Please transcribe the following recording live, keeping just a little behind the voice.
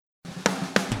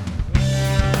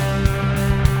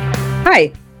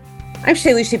Hi, I'm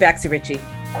Shaylushi Baxi Ritchie.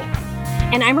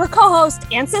 And I'm her co-host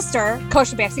and sister,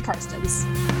 Kosha Baxi Karstens.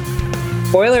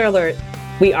 Spoiler alert,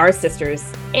 we are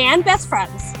sisters. And best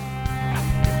friends.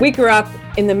 We grew up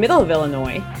in the middle of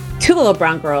Illinois, two little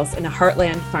brown girls in a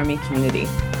heartland farming community.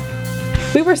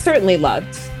 We were certainly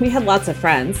loved. We had lots of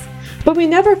friends, but we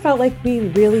never felt like we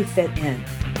really fit in.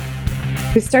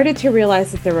 We started to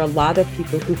realize that there were a lot of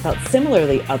people who felt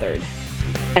similarly othered.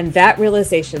 And that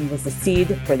realization was the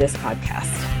seed for this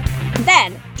podcast.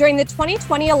 Then, during the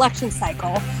 2020 election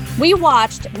cycle, we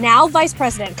watched now Vice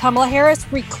President Kamala Harris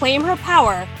reclaim her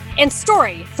power and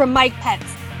story from Mike Pence.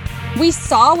 We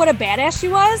saw what a badass she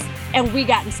was, and we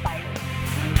got inspired.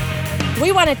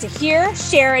 We wanted to hear,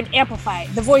 share, and amplify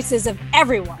the voices of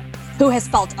everyone who has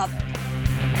felt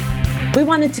othered. We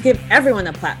wanted to give everyone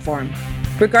a platform,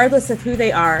 regardless of who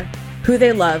they are, who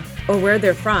they love, or where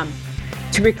they're from,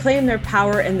 to reclaim their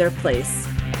power and their place,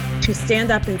 to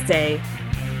stand up and say,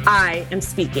 I am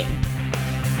speaking.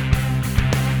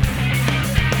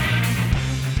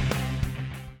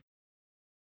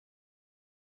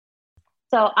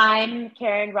 So I'm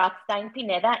Karen Rothstein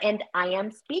Pineda, and I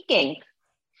am speaking.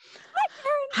 Hi,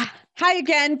 Karen. Hi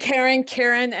again,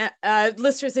 Karen.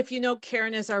 Listeners, if you know,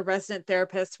 Karen is our resident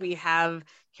therapist. We have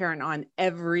Karen on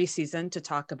every season to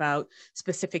talk about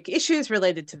specific issues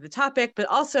related to the topic, but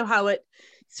also how it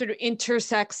sort of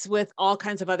intersects with all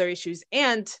kinds of other issues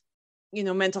and,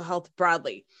 mental health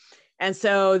broadly. And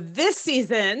so this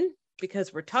season,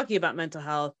 because we're talking about mental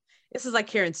health, this is like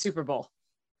Karen's Super Bowl.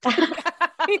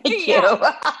 Thank you.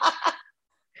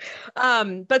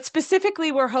 But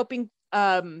specifically, we're hoping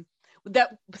we're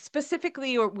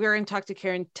going to talk to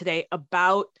Karen today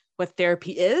about what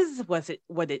therapy is, what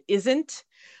it isn't,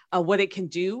 what it can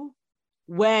do,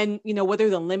 when, what are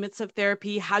the limits of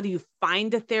therapy? How do you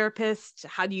find a therapist?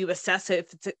 How do you assess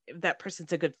if that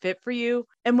person's a good fit for you?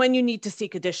 And when you need to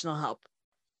seek additional help.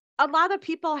 A lot of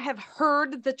people have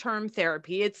heard the term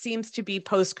therapy. It seems to be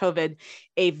post-COVID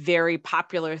a very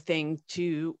popular thing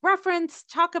to reference,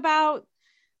 talk about,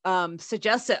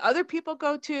 suggest that other people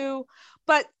go to.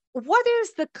 But what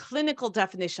is the clinical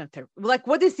definition of therapy? Like,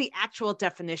 what is the actual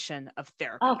definition of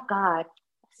therapy? Oh, God.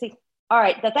 See, all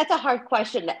right. That's a hard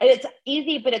question. It's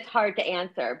easy, but it's hard to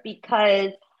answer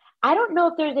because I don't know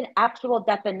if there's an actual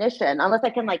definition unless I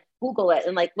can Google it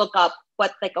and look up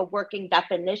what a working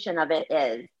definition of it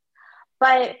is.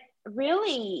 But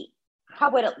really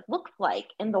what it looks like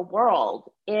in the world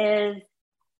is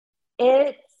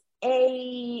it's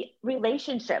a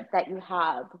relationship that you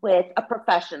have with a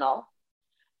professional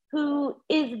who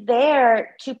is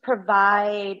there to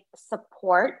provide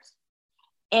support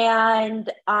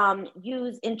and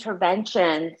use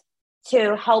interventions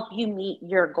to help you meet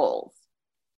your goals.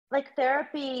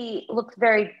 Therapy looks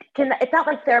it's not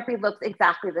like therapy looks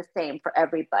exactly the same for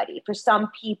everybody. For some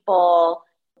people,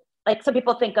 some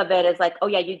people think of it as oh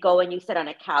yeah, you go and you sit on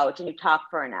a couch and you talk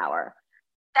for an hour.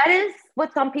 That is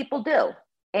what some people do.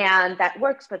 And that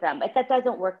works for them, but that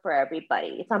doesn't work for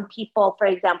everybody. Some people, for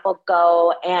example,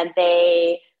 go and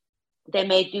they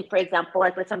may do, for example,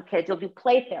 with some kids, you'll do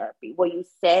play therapy where you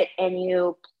sit and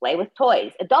you play with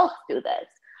toys. Adults do this.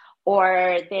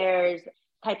 Or there's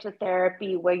types of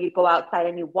therapy where you go outside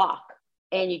and you walk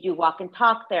and you do walk and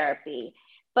talk therapy.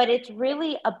 But it's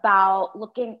really about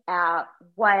looking at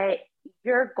what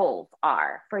your goals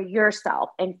are for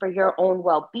yourself and for your own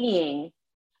well-being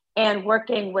and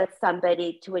working with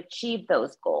somebody to achieve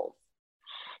those goals.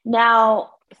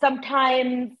 Now,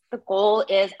 sometimes the goal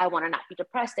is, I want to not be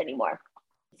depressed anymore.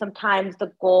 Sometimes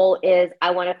the goal is,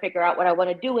 I want to figure out what I want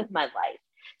to do with my life.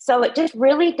 So it just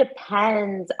really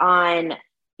depends on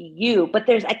you. But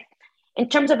there's in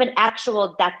terms of an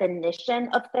actual definition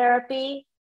of therapy,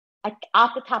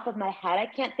 off the top of my head, I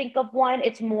can't think of one.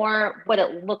 It's more what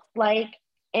it looks like.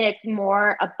 And it's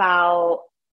more about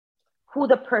who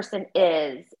the person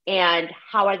is and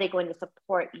how are they going to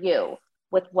support you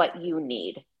with what you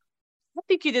need. I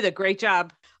think you did a great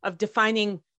job of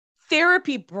defining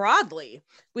therapy broadly,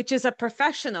 which is a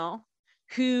professional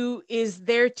who is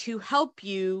there to help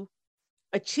you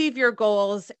achieve your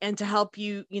goals and to help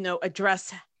you,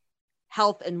 address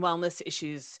health and wellness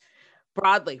issues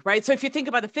broadly, right? So if you think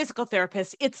about a physical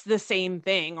therapist, it's the same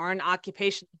thing, or an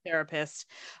occupational therapist.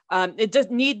 It does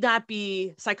need not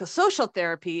be psychosocial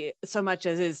therapy so much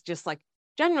as is just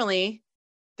generally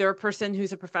they're a person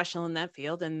who's a professional in that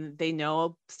field and they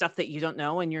know stuff that you don't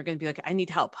know. And you're going to be I need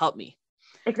help me.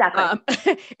 Exactly.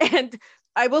 And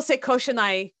I will say, Kosha and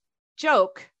I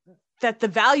joke that the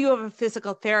value of a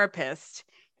physical therapist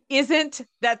isn't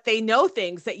that they know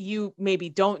things that you maybe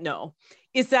don't know,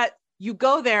 is that you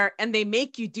go there and they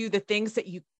make you do the things that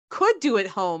you could do at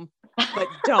home but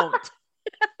don't.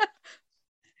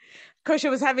 Kosha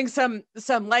was having some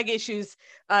leg issues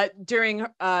during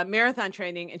marathon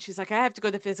training, and she's like, I have to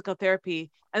go to physical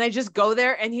therapy. And I just go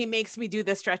there, and he makes me do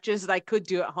the stretches that I could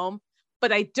do at home,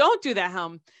 but I don't do that at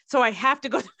home. So I have to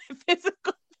go to my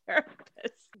physical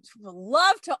therapist.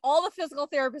 Love to all the physical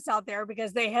therapists out there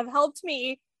because they have helped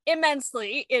me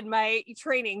immensely in my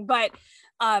training. But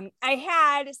I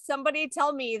had somebody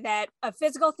tell me that a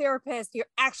physical therapist, you're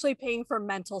actually paying for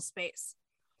mental space.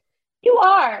 You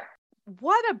are.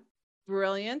 What a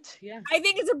brilliant. Yeah. I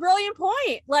think it's a brilliant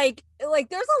point. Like there's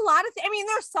a lot of,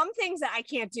 there's some things that I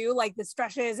can't do, like the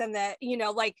stretches and the,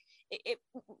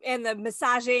 and the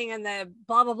massaging and the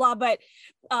blah, blah, blah. But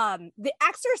the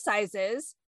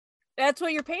exercises, that's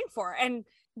what you're paying for. And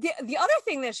the other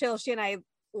thing that she and I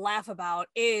laugh about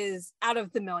is, out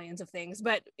of the millions of things,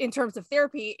 but in terms of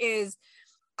therapy, is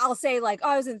I'll say like, oh,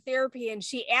 I was in therapy and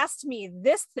she asked me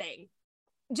this thing.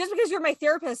 Just because you're my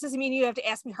therapist doesn't mean you have to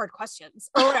ask me hard questions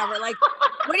or whatever. Like,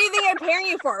 what do you think I'm paying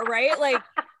you for? Right? Like,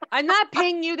 I'm not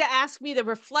paying you to ask me to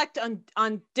reflect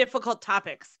on difficult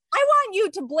topics. I want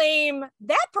you to blame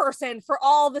that person for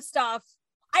all the stuff.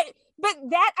 But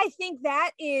I think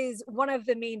that is one of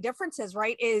the main differences,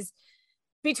 right? Is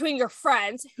between your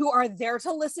friends who are there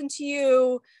to listen to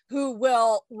you, who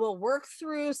will work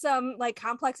through some like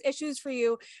complex issues for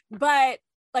you. But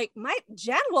like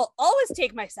Jen will always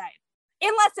take my side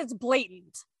unless it's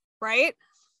blatant, right?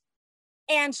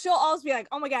 And she'll always be like,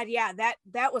 oh my God, yeah,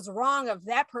 that was wrong of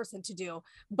that person to do.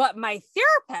 But my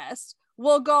therapist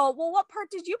will go, well, what part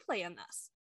did you play in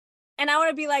this? And I want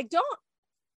to be like,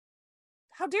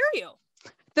 how dare you?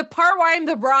 The part where I'm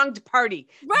the wronged party.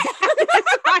 Right.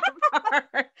 That's my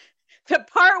part. The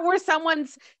part where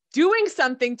someone's doing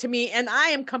something to me and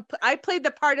I played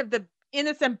the part of the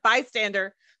innocent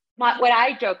bystander. What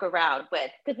I joke around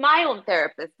with, because my own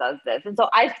therapist does this, and so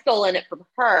I've stolen it from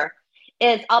her,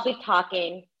 is I'll be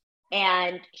talking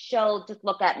and she'll just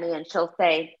look at me and she'll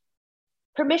say,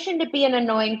 permission to be an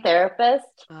annoying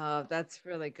therapist. Oh, that's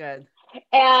really good.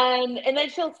 And then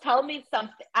she'll tell me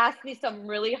something, ask me some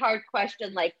really hard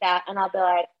question like that. And I'll be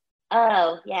like,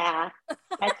 oh yeah,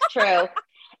 that's true.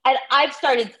 And I've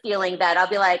started stealing that. I'll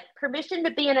be like, permission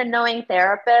to be an annoying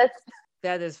therapist.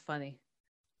 That is funny.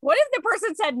 What if the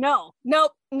person said no,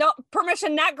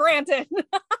 permission not granted?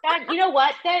 Then, you know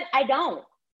what? Then I don't.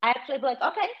 I actually be like,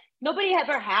 okay, nobody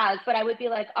ever has, but I would be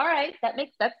like, all right,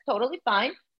 that's totally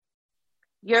fine.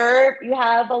 You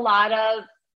have a lot of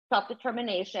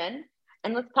self-determination,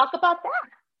 and let's talk about that.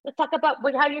 Let's talk about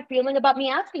how you're feeling about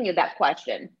me asking you that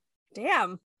question.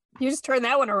 Damn, you just turned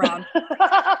that one around.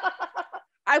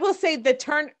 I will say the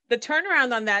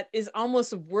turnaround on that is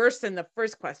almost worse than the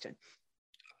first question.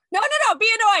 No, be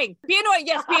annoying. Be annoying.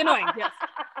 Yes, be annoying. Yes.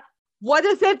 What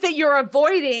is it that you're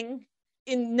avoiding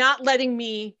in not letting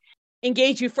me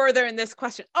engage you further in this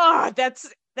question? Oh,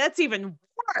 that's even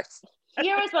worse.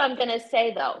 Here's what I'm going to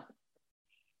say, though.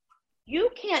 You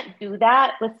can't do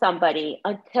that with somebody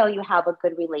until you have a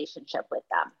good relationship with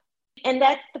them. And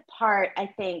that's the part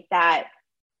I think that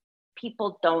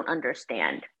people don't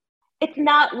understand. It's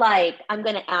not like I'm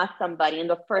going to ask somebody in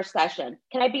the first session,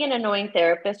 can I be an annoying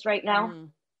therapist right now? Mm-hmm.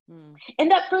 In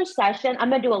that first session, I'm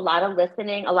going to do a lot of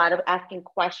listening, a lot of asking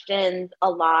questions, a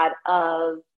lot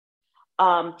of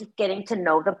just getting to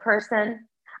know the person.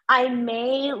 I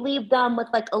may leave them with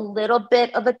like a little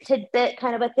bit of a tidbit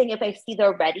kind of a thing if I see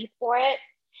they're ready for it.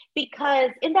 Because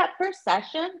in that first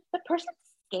session, the person's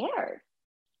scared.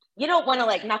 You don't want to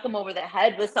like knock them over the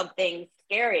head with something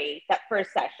scary that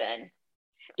first session.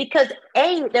 Because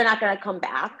A, they're not going to come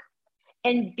back.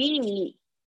 And B,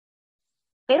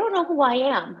 they don't know who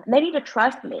I am. They need to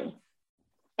trust me.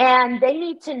 And they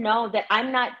need to know that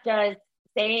I'm not just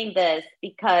saying this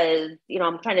because,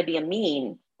 I'm trying to be a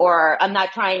mean, or I'm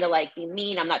not trying to like be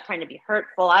mean. I'm not trying to be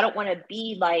hurtful. I don't want to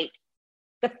be like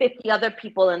the 50 other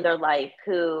people in their life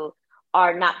who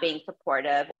are not being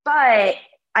supportive. But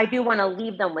I do want to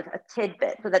leave them with a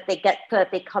tidbit so that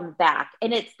they come back.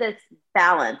 And it's this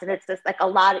balance. And it's just like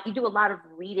you do a lot of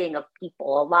reading of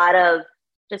people, a lot of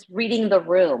just reading the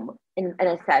room in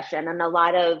a session, and a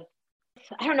lot of,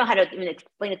 I don't know how to even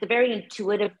explain it. It's a very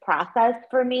intuitive process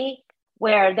for me,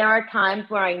 where there are times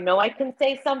where I know I can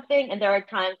say something, and there are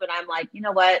times when I'm like, you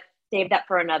know what, save that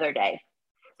for another day.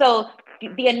 So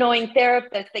the annoying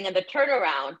therapist thing and the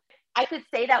turnaround, I could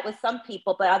say that with some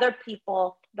people, but other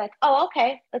people like, oh,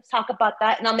 okay, let's talk about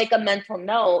that. And I'll make a mental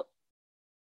note.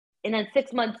 And in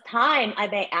 6 months' time, I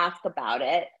may ask about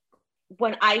it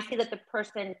when I see that the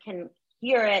person can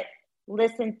hear it,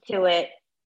 listen to it,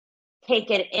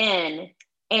 take it in,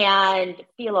 and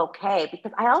feel okay.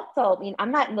 Because I mean,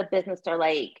 I'm not in the business to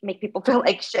like make people feel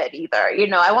like shit either. You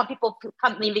know, I want people to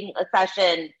come leaving a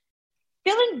session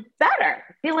feeling better,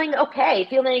 feeling okay,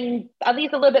 feeling at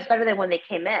least a little bit better than when they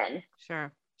came in.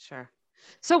 Sure, sure.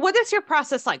 So what is your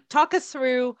process like? Talk us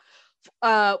through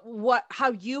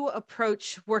how you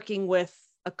approach working with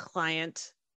a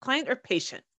client or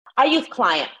patient. I use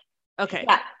client. Okay.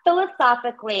 Yeah.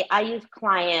 Philosophically, I use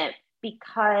client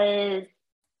because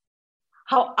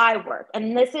how I work.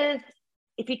 And this is,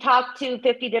 if you talk to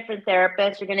 50 different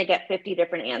therapists, you're going to get 50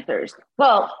 different answers.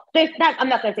 Well, I'm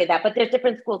not going to say that, but there's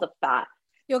different schools of thought.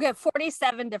 You'll get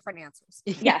 47 different answers.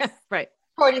 Yes. Right.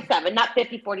 47, not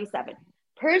 50, 47.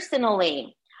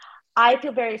 Personally, I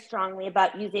feel very strongly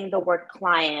about using the word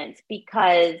client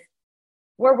because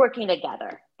we're working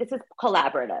together. This is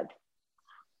collaborative.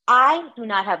 I do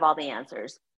not have all the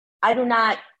answers. I do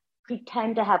not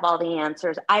pretend to have all the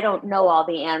answers. I don't know all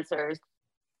the answers.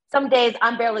 Some days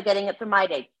I'm barely getting it through my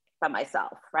day by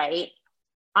myself, right?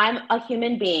 I'm a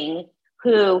human being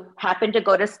who happened to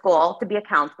go to school to be a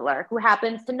counselor, who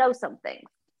happens to know some things.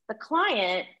 The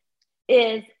client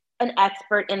is an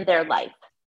expert in their life.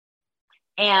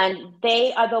 And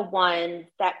they are the ones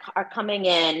that are coming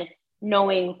in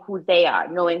knowing who they are,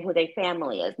 knowing who their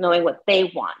family is, knowing what they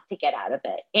want to get out of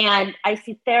it. And I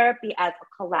see therapy as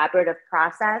a collaborative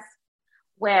process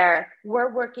where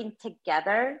we're working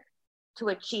together to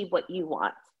achieve what you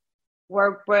want.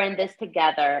 We're in this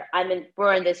together.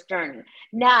 We're in this journey.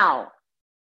 Now,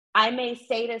 I may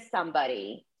say to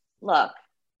somebody, look,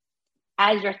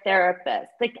 as your therapist,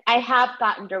 like I have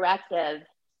gotten directive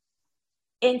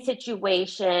in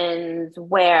situations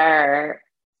where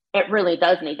it really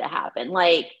does need to happen.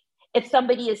 Like if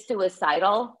somebody is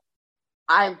suicidal,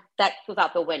 that goes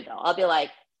out the window. I'll be like,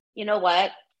 you know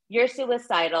what? You're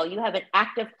suicidal. You have an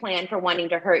active plan for wanting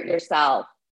to hurt yourself.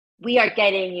 We are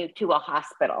getting you to a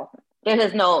hospital. This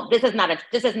is not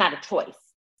a choice.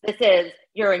 This is,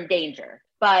 you're in danger.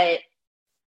 But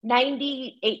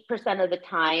 98% of the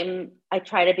time, I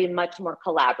try to be much more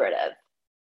collaborative.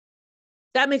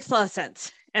 That makes a lot of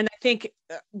sense. And I think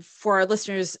for our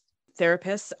listeners,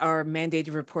 therapists are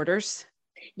mandated reporters.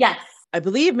 Yes. I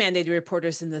believe mandated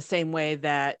reporters in the same way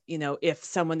that, you know, if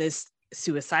someone is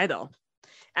suicidal,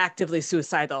 actively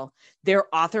suicidal,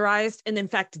 they're authorized. And in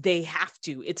fact, they have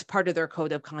to. It's part of their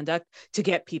code of conduct to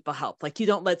get people help. Like you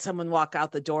don't let someone walk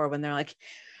out the door when they're like,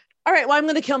 all right, well, I'm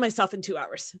going to kill myself in 2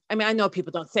 hours. I mean, I know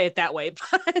people don't say it that way,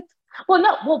 but.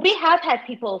 Well, we have had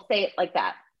people say it like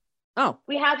that. Oh.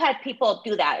 We have had people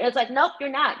do that. It's like, nope, you're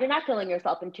not killing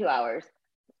yourself in 2 hours.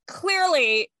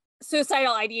 Clearly,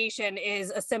 suicidal ideation is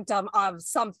a symptom of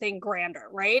something grander,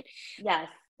 right? Yes.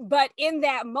 But in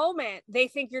that moment, they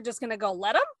think you're just going to go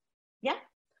let them? Yeah.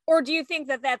 Or do you think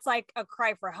that that's like a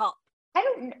cry for help?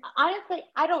 Honestly,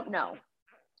 I don't know.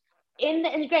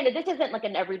 And granted, this isn't like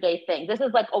an everyday thing. This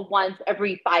is like a once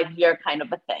every 5 year kind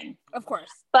of a thing. Of course.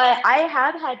 But I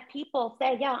have had people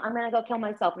say, yeah, I'm going to go kill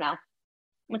myself now.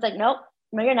 It's like, nope,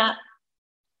 no, you're not.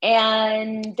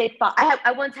 And they thought,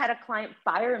 I once had a client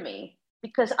fire me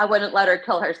because I wouldn't let her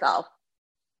kill herself.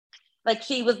 Like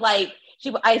she was like,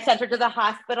 I sent her to the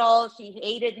hospital. She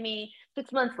hated me.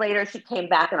 6 months later, she came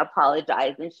back and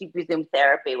apologized and she resumed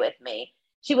therapy with me.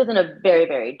 She was in a very,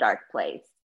 very dark place.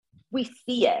 We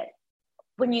see it.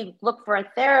 When you look for a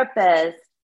therapist,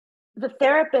 the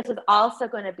therapist is also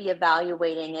going to be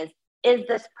evaluating is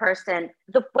this person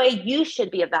the way you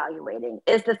should be evaluating?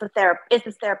 Is this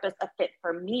therapist a fit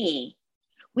for me?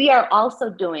 We are also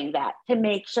doing that to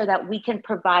make sure that we can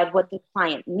provide what the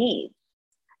client needs.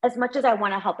 As much as I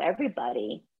want to help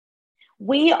everybody,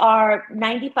 we are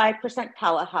 95%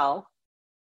 telehealth.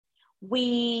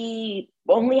 I'm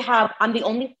the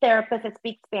only therapist that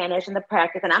speaks Spanish in the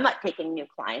practice, and I'm not taking new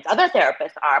clients. Other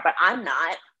therapists are, but I'm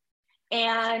not.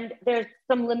 And there's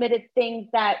some limited things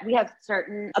that we have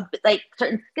certain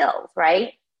skills,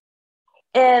 right?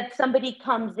 If somebody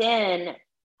comes in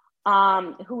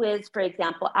who is, for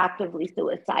example, actively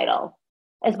suicidal,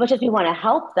 as much as we want to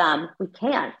help them, we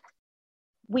can't.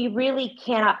 We really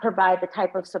cannot provide the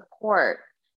type of support.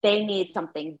 They need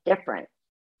something different.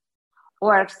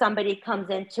 Or if somebody comes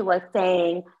into us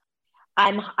saying,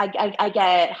 I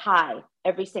get high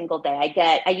every single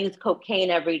day. I use cocaine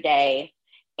every day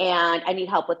and I need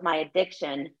help with my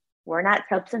addiction. We're not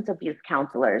substance abuse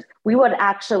counselors. We would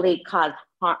actually cause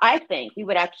harm. I think we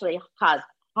would actually cause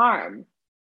harm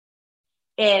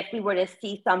if we were to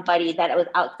see somebody that was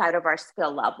outside of our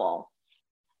skill level.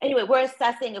 Anyway, we're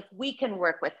assessing if we can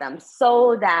work with them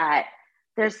so that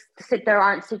there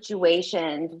aren't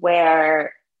situations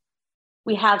where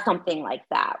we have something like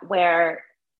that, where,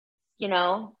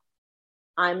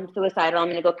 I'm suicidal. I'm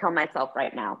going to go kill myself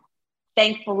right now.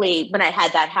 Thankfully, when I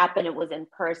had that happen, it was in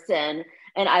person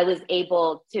and I was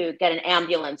able to get an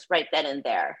ambulance right then and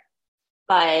there.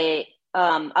 But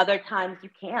other times you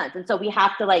can't. And so we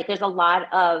have to there's a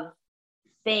lot of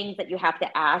things that you have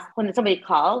to ask when somebody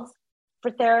calls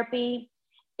for therapy,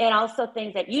 and also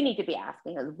things that you need to be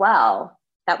asking as well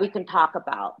that we can talk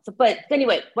about. So, but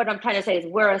anyway, what I'm trying to say is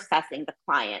we're assessing the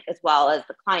client as well as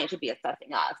the client should be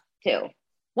assessing us too.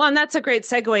 Well, and that's a great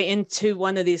segue into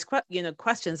one of these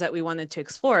questions that we wanted to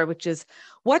explore, which is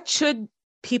what should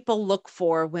people look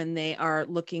for when they are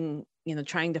looking,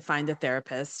 trying to find a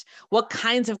therapist? What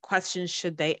kinds of questions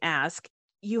should they ask?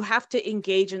 You have to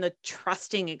engage in a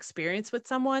trusting experience with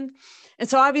someone. And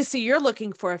so obviously you're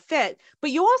looking for a fit,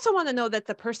 but you also want to know that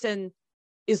the person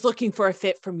is looking for a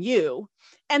fit from you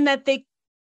and that they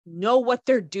know what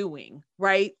they're doing,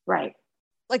 right? Right.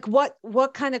 Like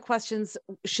what kind of questions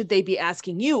should they be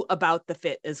asking you about the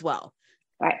fit as well?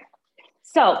 Right.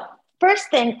 So first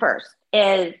thing first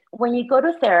is when you go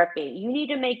to therapy, you need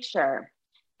to make sure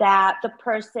that the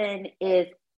person is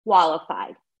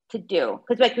qualified to do.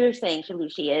 Because like you were saying,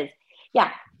 Shalushi,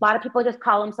 a lot of people just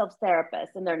call themselves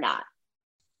therapists and they're not.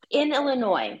 In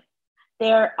Illinois,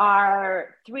 there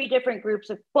are 3 different groups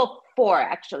of, 4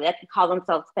 actually, that can call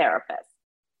themselves therapists.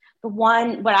 The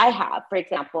one, what I have, for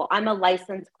example, I'm a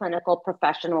licensed clinical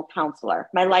professional counselor.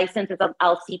 My license is an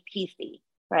LCPC,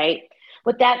 right?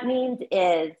 What that means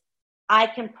is I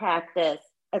can practice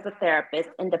as a therapist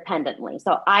independently.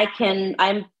 So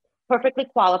I'm perfectly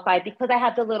qualified because I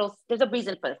have there's a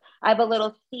reason for this. I have a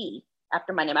little C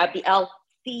after my name. I have the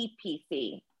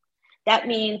LCPC. That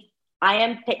means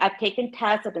I've taken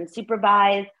tests, I've been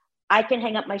supervised. I can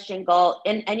hang up my shingle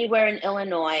anywhere in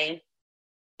Illinois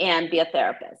and be a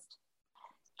therapist.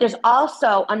 There's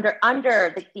also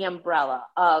under the umbrella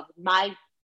of my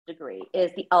degree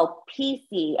is the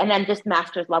LPC and then just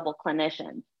master's level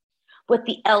clinicians. With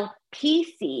the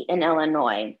LPC in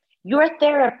Illinois, you're a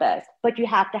therapist, but you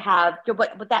have to have,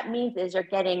 what that means is you're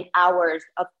getting hours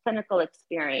of clinical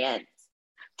experience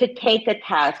to take a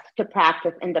test to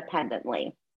practice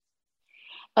independently.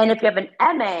 And if you have an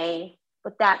MA,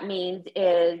 what that means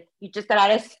is you just got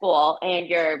out of school and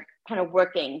you're kind of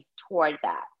working toward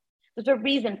that. There's a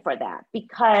reason for that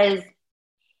because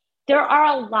there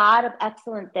are a lot of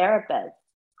excellent therapists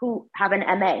who have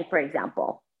an MA, for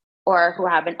example, or who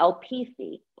have an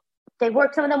LPC.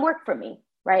 Some of them work for me,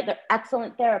 right? They're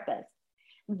excellent therapists.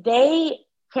 They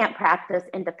can't practice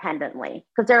independently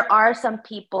because there are some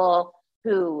people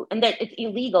who, and it's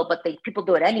illegal, but people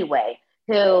do it anyway,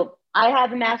 who I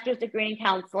have a master's degree in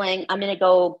counseling. I'm going to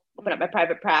go open up my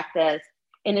private practice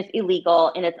and it's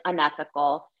illegal and it's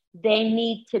unethical. They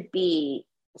need to be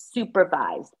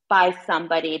supervised by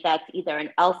somebody that's either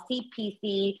an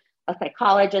LCPC, a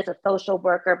psychologist, a social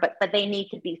worker, but they need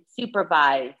to be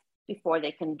supervised before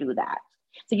they can do that.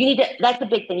 So that's the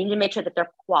big thing. You need to make sure that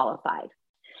they're qualified.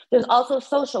 There's also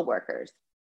social workers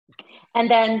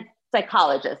and then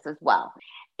psychologists as well.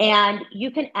 And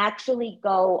you can actually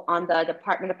go on the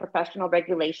Department of Professional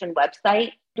Regulation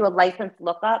website, do a license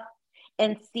lookup,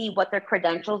 and see what their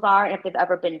credentials are and if they've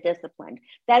ever been disciplined.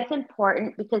 That's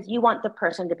important because you want the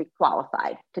person to be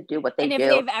qualified to do what they do. And if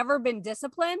they've ever been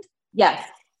disciplined? Yes.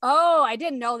 Oh, I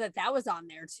didn't know that was on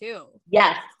there too.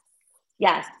 Yes.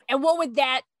 Yes. And what would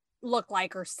that look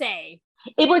like or say?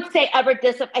 It would say ever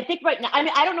disciplined. I think right now,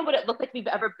 I don't know what it looks like we've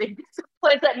ever been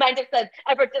disciplined. That might have said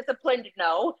ever disciplined,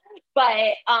 no.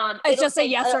 But it's just a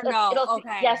yes or no. It'll okay.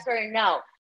 say yes or no.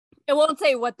 It won't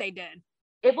say what they did.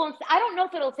 It won't. I don't know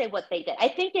if it'll say what they did. I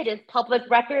think it is public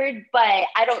record, but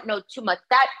I don't know too much.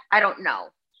 That I don't know.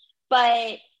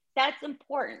 But that's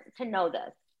important to know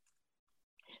this.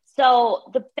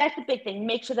 So that's the big thing.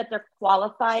 Make sure that they're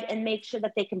qualified and make sure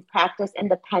that they can practice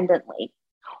independently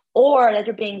or that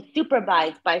they're being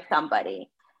supervised by somebody.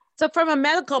 So from a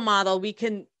medical model, we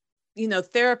can,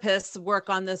 therapists work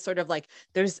on this sort of like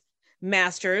there's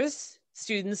master's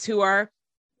students who are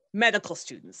medical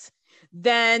students.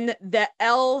 Then the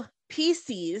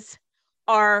LPCs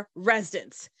are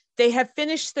residents. They have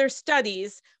finished their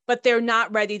studies, but they're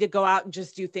not ready to go out and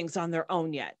just do things on their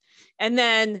own yet. And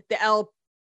then the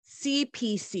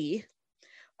LCPC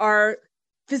are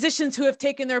physicians who have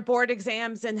taken their board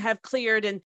exams and have cleared,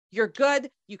 and you're good.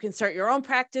 You can start your own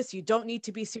practice. You don't need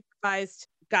to be supervised.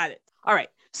 Got it. All right.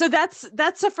 So that's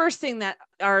the first thing that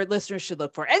our listeners should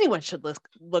look for. Anyone should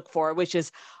look for, which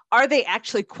is, are they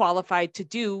actually qualified to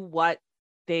do what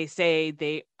they say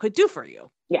they could do for you?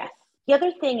 Yes. The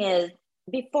other thing is,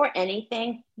 before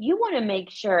anything, you want to make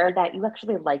sure that you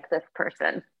actually like this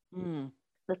person.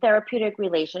 The therapeutic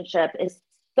relationship is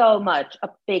so much a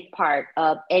big part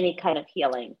of any kind of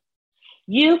healing.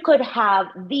 You could have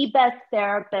the best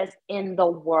therapist in the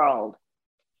world.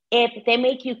 If they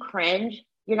make you cringe,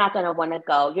 you're not going to want to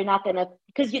go. You're not going to,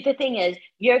 because the thing is,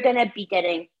 you're going to be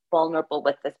getting vulnerable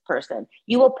with this person.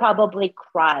 You will probably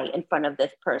cry in front of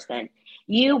this person.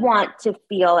 You want to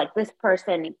feel like this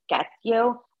person gets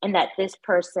you and that this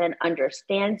person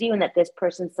understands you and that this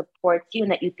person supports you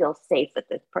and that you feel safe with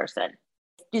this person.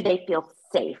 Do they feel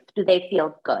safe? Do they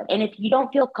feel good? And if you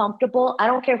don't feel comfortable, I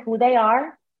don't care who they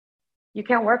are, you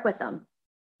can't work with them.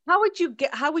 How would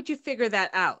you figure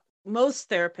that out? Most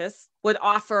therapists would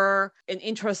offer an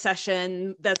intro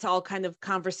session that's all kind of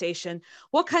conversation.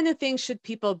 What kind of things should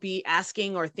people be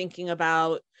asking or thinking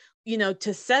about,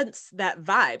 to sense that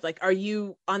vibe? Like, are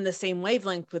you on the same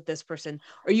wavelength with this person?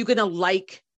 Are you going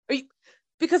to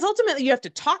because ultimately you have to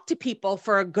talk to people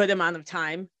for a good amount of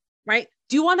time, right?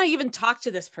 Do you want to even talk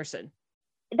to this person?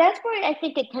 That's where I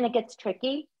think it kind of gets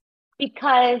tricky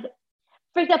because,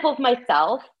 for example, with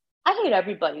myself, I hate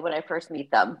everybody when I first meet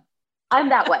them. I'm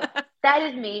that way. That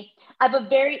is me. I've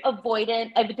decided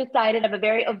I have a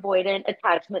very avoidant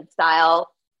attachment style.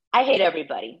 I hate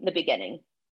everybody in the beginning.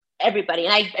 Everybody.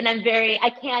 And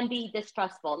I can be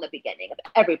distrustful in the beginning of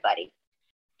everybody.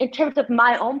 In terms of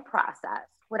my own process,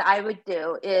 what I would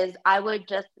do is I would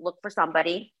just look for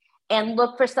somebody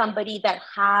that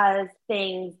has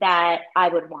things that I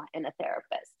would want in a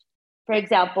therapist. For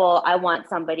example, I want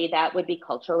somebody that would be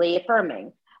culturally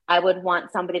affirming. I would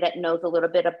want somebody that knows a little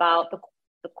bit about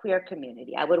the queer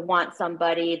community. I would want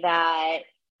somebody that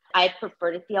I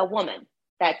prefer to see a woman.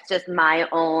 That's just my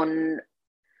own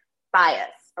bias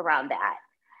around that.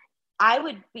 I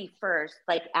would be first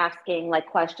asking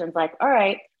questions like, all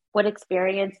right, what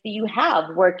experience do you have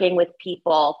working with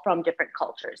people from different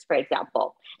cultures, for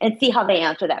example, and see how they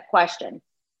answer that question.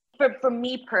 For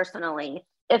me personally,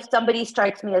 if somebody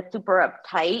strikes me as super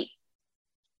uptight,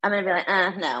 I'm going to be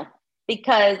like, no,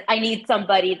 because I need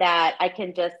somebody that I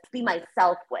can just be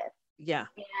myself with. Yeah.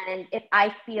 And if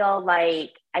I feel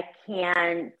like I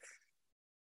can't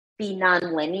be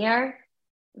nonlinear,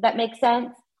 if that makes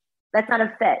sense, that's not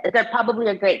a fit. They're probably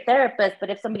a great therapist, but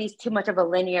if somebody's too much of a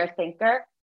linear thinker,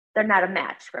 they're not a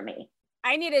match for me.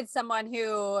 I needed someone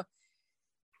who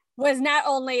was not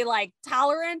only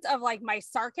tolerant of my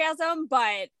sarcasm,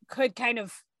 but could kind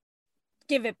of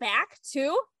give it back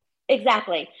too.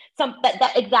 Exactly.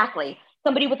 Exactly.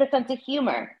 Somebody with a sense of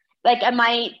humor. I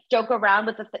might joke around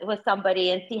with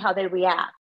somebody and see how they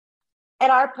react.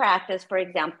 At our practice, for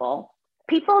example,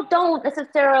 people don't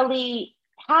necessarily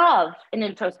have an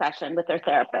intro session with their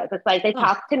therapist. It's they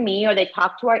talk to me or they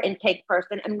talk to our intake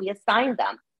person and we assign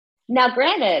them. Now,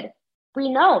 granted, we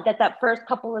know that first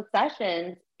couple of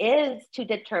sessions is to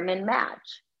determine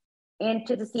match and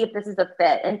to see if this is a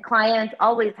fit. And clients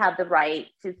always have the right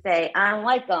to say, I don't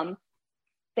like them.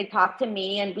 They talk to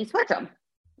me and we switch them.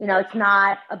 It's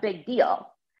not a big deal.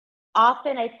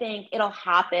 Often I think it'll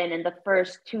happen in the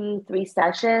first 2-3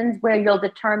 sessions where you'll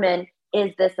determine,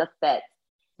 is this a fit?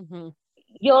 Mm-hmm.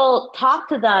 You'll talk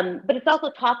to them, but it's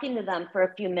also talking to them for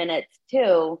a few minutes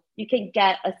too. You can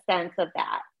get a sense of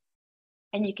that.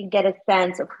 And you can get a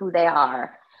sense of who they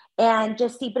are and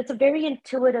just see, but it's a very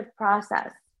intuitive process.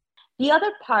 The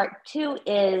other part too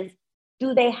is,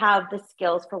 do they have the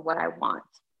skills for what I want?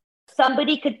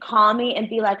 Somebody could call me and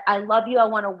be like, I love you. I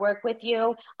want to work with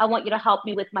you. I want you to help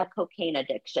me with my cocaine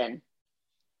addiction.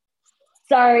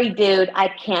 Sorry, dude, I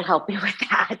can't help you with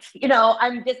that.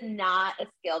 I'm just not a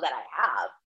skill that I have.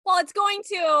 Well, it's going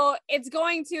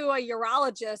to a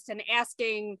urologist and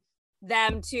asking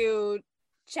them to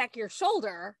check your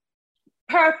shoulder.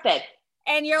 Perfect.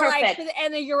 And you're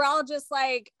and the urologist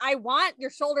I want your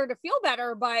shoulder to feel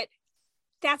better, but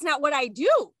that's not what I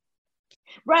do.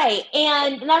 Right.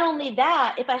 And not only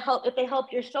that, if they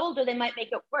help your shoulder, they might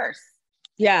make it worse.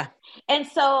 Yeah. And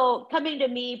so coming to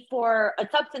me for a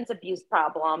substance abuse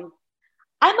problem,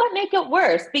 I might make it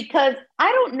worse because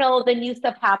I don't know the new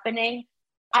stuff happening.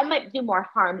 I might do more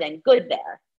harm than good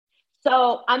there.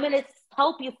 So I'm going to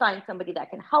help you find somebody that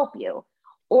can help you.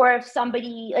 Or if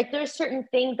somebody, there's certain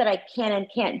things that I can and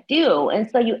can't do. And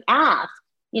so you ask,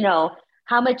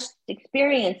 how much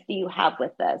experience do you have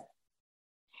with this?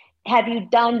 Have you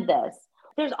done this?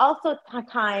 There's also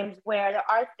times where there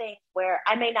are things where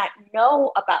I may not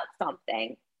know about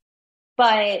something,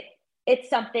 but it's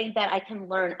something that I can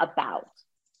learn about.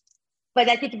 But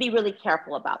I need to be really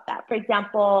careful about that. For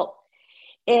example,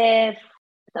 if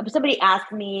somebody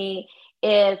asked me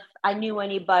if I knew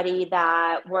anybody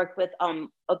that worked with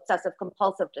obsessive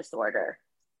compulsive disorder.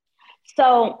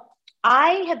 So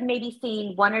I have maybe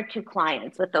seen 1 or 2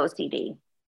 clients with OCD.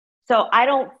 So I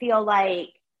don't feel like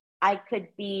I could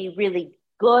be really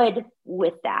good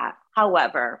with that.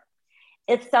 However,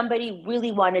 if somebody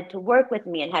really wanted to work with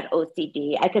me and had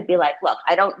OCD, I could be like, look,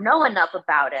 I don't know enough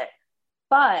about it,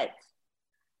 but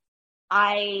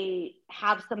I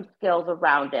have some skills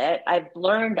around it. I've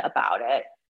learned about it.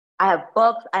 I have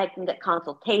books, I can get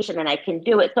consultation, and I can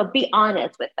do it. So be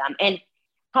honest with them. And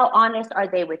how honest are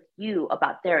they with you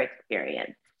about their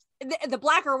experience? The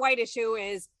black or white issue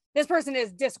is this person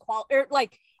is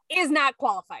is not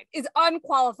qualified, is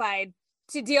unqualified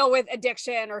to deal with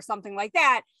addiction or something like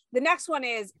that. The next one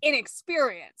is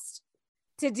inexperienced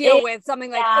to deal with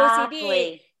something like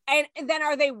OCD. And then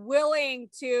are they willing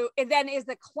to, and then is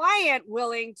the client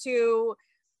willing to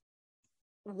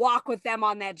walk with them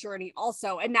on that journey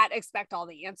also and not expect all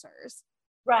the answers?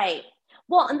 Right.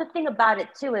 Well, and the thing about it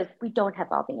too is we don't have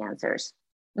all the answers.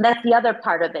 And that's the other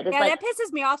part of it. Yeah, that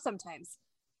pisses me off sometimes.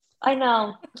 I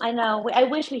know. I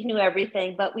wish we knew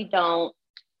everything, but we don't.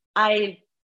 I'll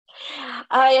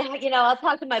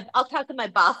talk to my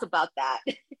boss about that.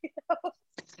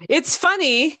 It's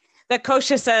funny that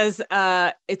Kosha says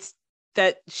it's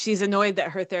that she's annoyed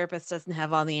that her therapist doesn't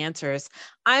have all the answers.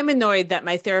 I'm annoyed that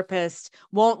my therapist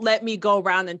won't let me go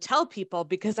around and tell people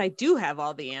because I do have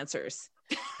all the answers.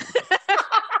 I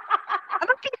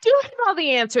do have all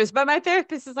the answers, but my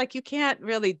therapist is like, you can't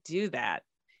really do that.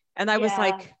 And I was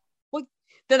like, well,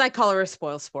 then I call her a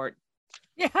spoil sport.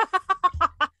 Yeah.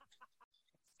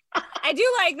 I do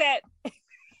like that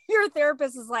your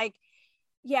therapist is like,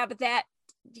 yeah, but that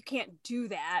you can't do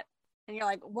that. And you're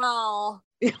like, well,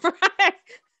 right.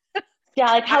 Yeah,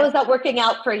 like how is that working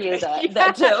out for you?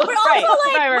 That too. But also,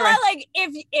 right.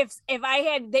 If I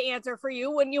had the answer for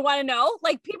you, wouldn't you want to know?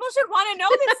 Like, people should want to know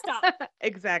this stuff.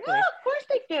 Exactly. Yeah, of course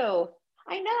they do.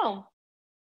 I know.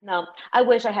 No, I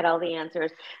wish I had all the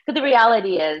answers. Because the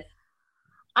reality is,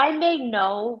 I may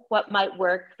know what might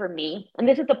work for me, and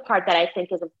this is the part that I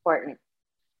think is important.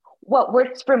 What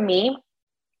works for me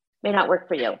may not work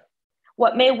for you.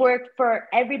 What may work for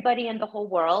everybody in the whole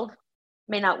world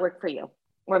may not work for you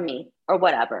or me or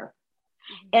whatever.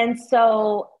 And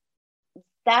so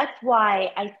that's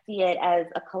why I see it as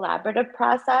a collaborative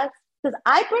process, because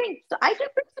I do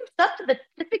bring some stuff to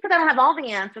just because I don't have all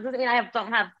the answers doesn't mean I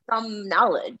don't have some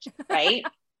knowledge, right?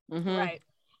 Mm-hmm. Right.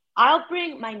 I'll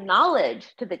bring my knowledge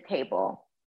to the table.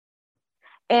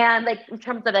 And like in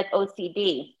terms of like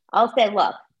OCD, I'll say,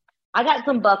 look, I got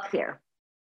some books here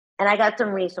and I got some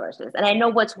resources and I know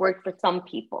what's worked for some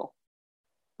people.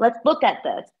 Let's look at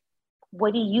this.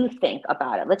 What do you think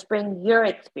about it? Let's bring your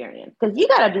experience, because you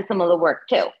got to do some of the work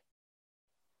too.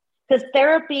 Because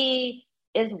therapy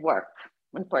is work,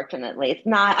 unfortunately. It's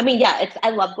not, I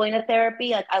love going to therapy.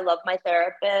 Like, I love my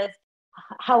therapist.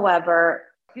 However,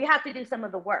 you have to do some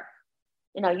of the work.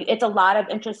 It's a lot of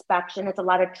introspection. It's a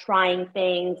lot of trying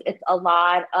things. It's a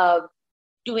lot of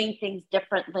doing things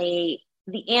differently.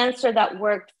 The answer that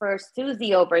worked for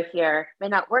Susie over here may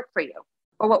not work for you,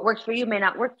 or what works for you may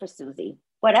not work for Susie.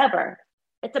 Whatever.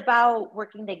 It's about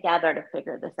working together to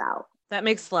figure this out. That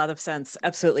makes a lot of sense.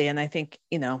 Absolutely. And I think,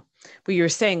 what you were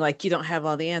saying, like, you don't have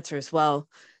all the answers. Well,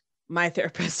 my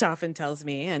therapist often tells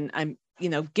me, and I'm,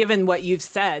 given what you've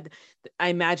said, I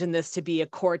imagine this to be a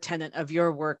core tenet of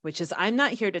your work, which is I'm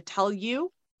not here to tell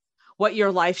you what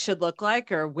your life should look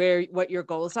like or what your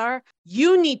goals are.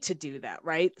 You need to do that,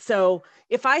 right? So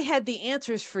if I had the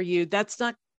answers for you, that's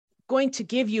not going to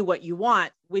give you what you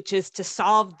want, which is to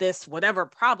solve this whatever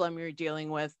problem you're dealing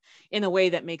with in a way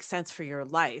that makes sense for your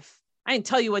life. I didn't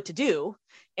tell you what to do,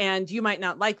 and you might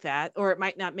not like that, or it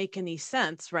might not make any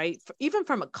sense, right? Even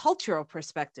from a cultural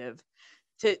perspective,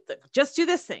 to just do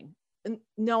this thing.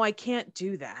 No, I can't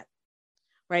do that,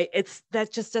 right?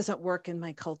 That just doesn't work in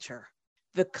my culture.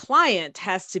 The client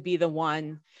has to be the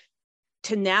one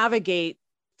to navigate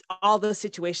all the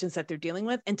situations that they're dealing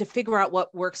with and to figure out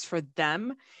what works for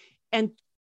them, and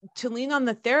to lean on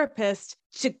the therapist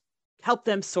to help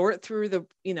them sort through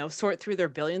their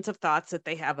billions of thoughts that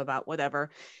they have about whatever,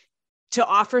 to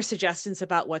offer suggestions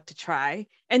about what to try,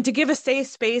 and to give a safe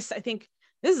space. I think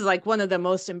this is like one of the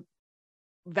most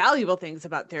valuable things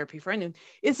about therapy for anyone,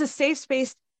 is a safe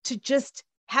space to just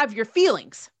have your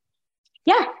feelings.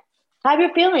 Yeah, have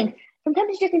your feelings. Sometimes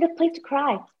you just need a place to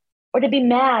cry, or to be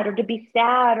mad, or to be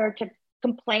sad, or to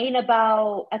complain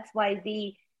about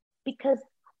XYZ, because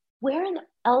where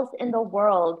else in the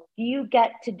world do you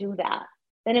get to do that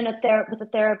than with a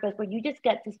therapist, where you just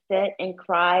get to sit and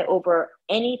cry over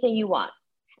anything you want,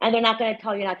 and they're not going to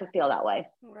tell you not to feel that way.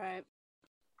 Right.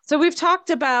 So we've talked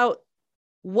about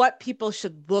what people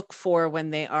should look for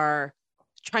when they are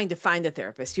trying to find a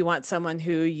therapist. You want someone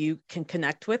who you can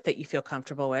connect with, that you feel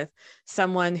comfortable with,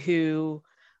 someone who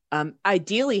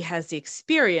ideally has the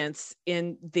experience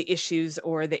in the issues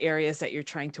or the areas that you're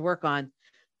trying to work on.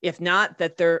 If not,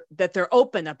 that they're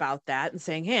open about that and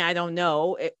saying, hey, I don't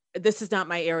know, this is not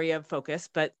my area of focus,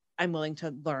 but I'm willing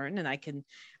to learn, and I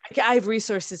have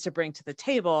resources to bring to the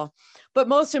table. But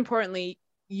most importantly,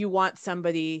 you want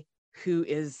somebody who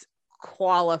is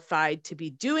qualified to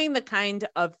be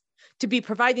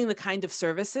providing the kind of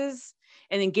services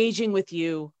and engaging with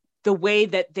you the way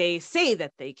that they say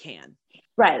that they can.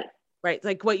 Right.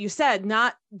 Like what you said,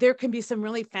 there can be some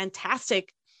really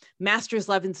fantastic master's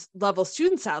level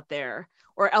students out there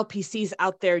or LPCs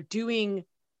out there giving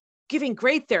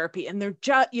great therapy, and they're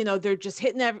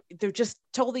just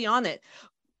totally on it,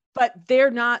 but they're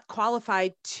not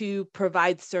qualified to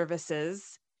provide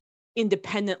services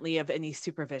independently of any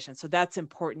supervision. So that's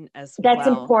important as well. That's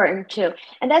important too.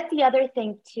 And that's the other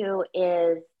thing too,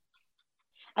 is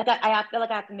I feel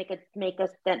like I have to make a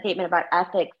statement about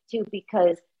ethics too,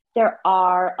 because there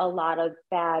are a lot of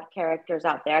bad characters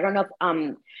out there. I don't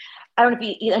know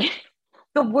if you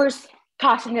the worst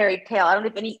cautionary tale. I don't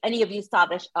know if any of you saw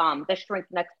this The Shrink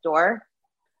Next Door.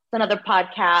 It's another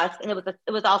podcast, and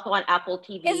it was also on Apple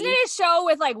TV. Isn't it a show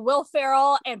with like Will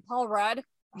Ferrell and Paul Rudd?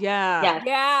 Yeah.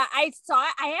 Yeah, I saw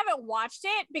it. I haven't watched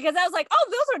it because I was like, oh,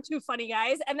 those are two funny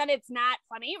guys. And then it's not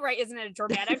funny, right? Isn't it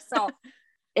dramatic? So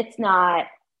it's not.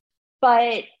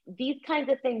 But these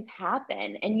kinds of things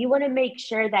happen, and you want to make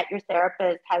sure that your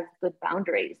therapist has good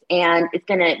boundaries and it's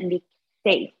going to be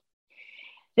safe.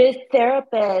 This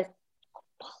therapist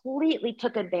completely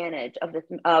took advantage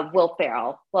of Will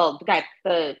Ferrell. Well,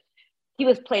 he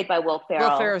was played by Will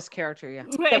Ferrell. Will Ferrell's character, yeah.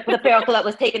 The Ferrell that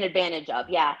was taken advantage of,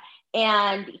 yeah.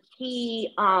 And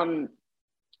he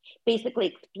basically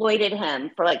exploited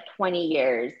him for like 20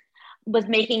 years. The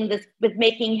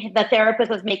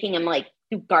therapist was making him like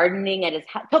do gardening at his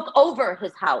house, took over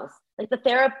his house. Like the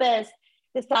therapist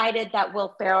decided that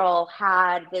Will Ferrell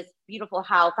had this beautiful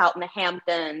house out in the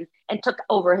Hamptons and took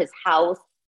over his house,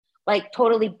 like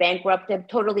totally bankrupted,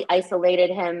 totally isolated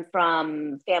him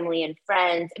from family and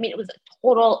friends. I mean, it was a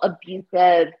total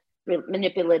abusive,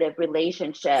 manipulative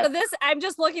relationship. So I'm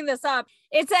just looking this up.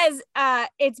 It says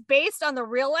it's based on the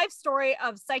real life story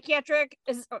of psychiatrist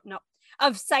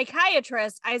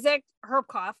Isaac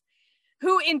Herkoff,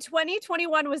 who in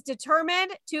 2021 was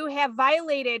determined to have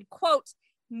violated, quote,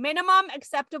 minimum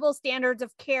acceptable standards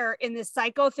of care in the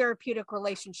psychotherapeutic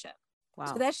relationship. Wow.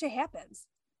 So that shit happens.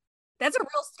 That's a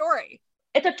real story.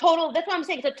 That's what I'm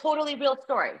saying. It's a totally real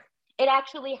story. It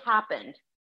actually happened.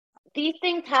 These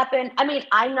things happen. I mean,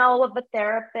 I know of a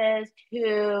therapist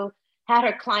who had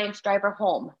her clients drive her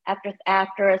home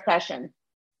after a session.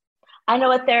 I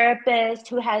know a therapist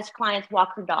who has clients walk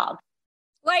her dog.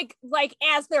 Like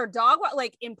as their dog,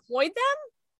 like employed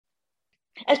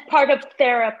them? As part of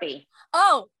therapy.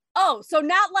 Oh, so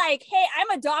not like, hey,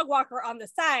 I'm a dog walker on the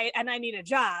side and I need a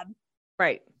job.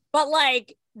 Right. But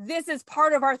like, this is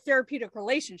part of our therapeutic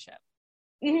relationship.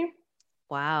 Mm-hmm.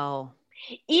 Wow.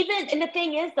 And the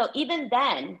thing is though, even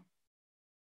then,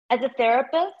 as a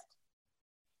therapist,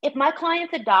 if my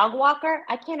client's a dog walker,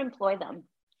 I can't employ them.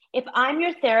 If I'm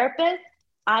your therapist,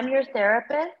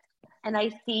 and I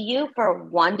see you for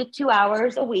 1 to 2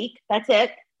 hours a week. That's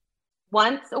it.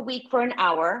 Once a week for an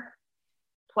hour,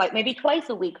 maybe twice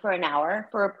a week for an hour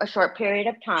for a short period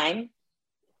of time.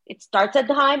 It starts at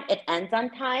time, it ends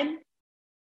on time,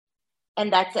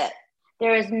 and that's it.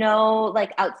 There is no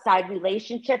like outside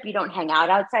relationship. You don't hang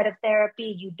out outside of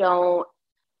therapy.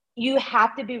 You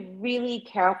have to be really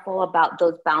careful about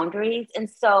those boundaries. And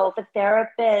so if a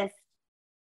therapist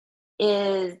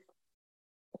is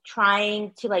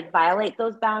trying to like violate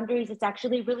those boundaries, it's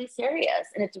actually really serious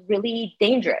and it's really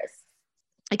dangerous.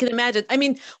 I can imagine. I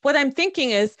mean, what I'm thinking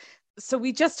is, so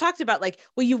we just talked about like,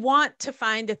 well, you want to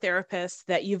find a therapist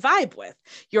that you vibe with.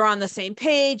 You're on the same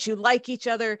page, you like each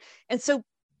other. And so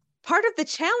part of the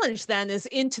challenge then is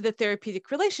into the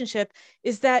therapeutic relationship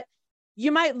is that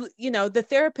you might, the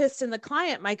therapist and the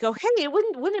client might go, hey,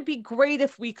 wouldn't it be great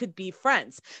if we could be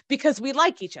friends because we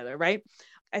like each other, right?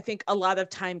 I think a lot of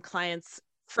time clients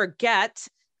forget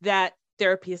that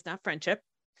therapy is not friendship,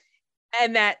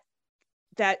 and that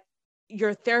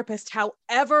your therapist,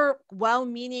 however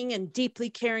well-meaning and deeply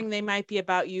caring they might be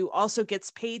about you, also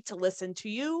gets paid to listen to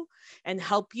you and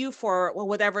help you for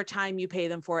whatever time you pay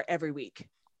them for every week.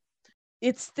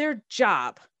 It's their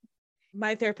job.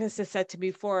 My therapist has said to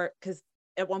me before, because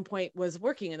at one point was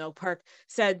working in Oak Park,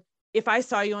 said, if I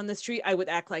saw you on the street, I would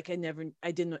act like I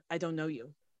don't know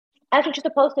you. That's what you're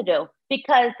supposed to do.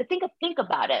 Because think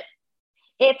about it.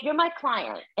 If you're my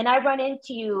client and I run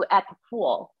into you at the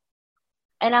pool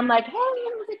and I'm like, hey,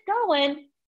 how's it going?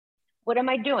 What am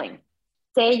I doing?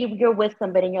 say you're with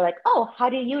somebody and you're like, oh, how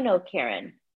do you know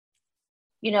Karen?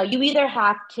 You know, you either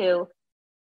have to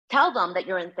tell them that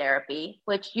you're in therapy,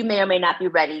 which you may or may not be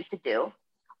ready to do,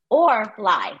 or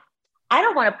lie. I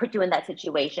don't want to put you in that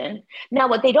situation. Now,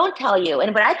 what they don't tell you,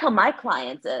 and what I tell my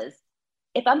clients is,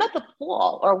 if I'm at the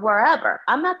pool or wherever,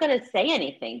 I'm not going to say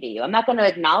anything to you. I'm not going to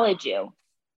acknowledge you.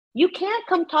 You can't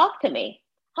come talk to me.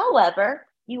 However,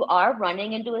 you are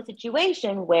running into a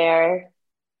situation where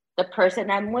the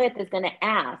person I'm with is going to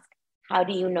ask, how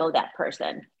do you know that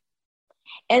person?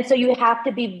 And so you have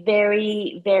to be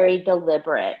very, very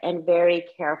deliberate and very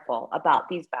careful about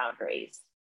these boundaries.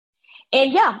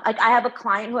 And yeah, like I have a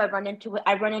client who I run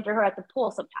into her at the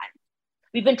pool sometimes.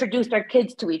 We've introduced our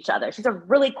kids to each other. She's a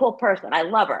really cool person. I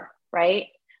love her, right?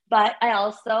 But I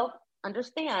also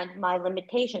understand my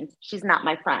limitations. She's not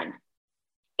my friend.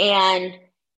 And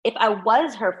if I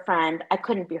was her friend, I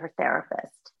couldn't be her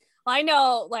therapist. I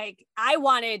know, like, I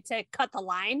wanted to cut the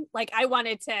line. Like, I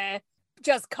wanted to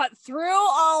just cut through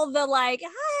all the like,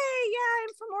 hi, yeah,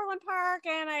 I'm from Orland Park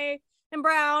and I am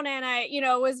brown and I,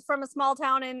 was from a small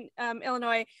town in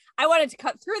Illinois. I wanted to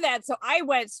cut through that. So I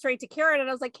went straight to Karen and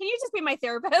I was like, can you just be my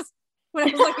therapist? When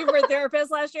I was looking for a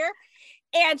therapist last year.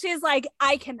 And she's like,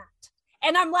 I cannot.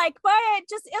 And I'm like, but it'll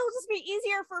just be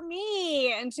easier for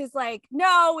me. And she's like,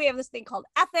 no, we have this thing called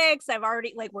ethics. I've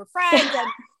already, like, we're friends.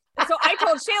 And so I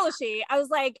told Shailashi, I was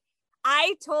like,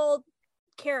 I told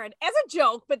Karen as a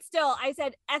joke, but still, I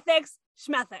said ethics,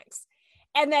 schmethics.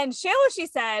 And then Shailashi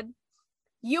said,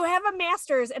 you have a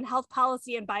master's in health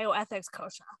policy and bioethics,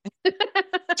 Kosha.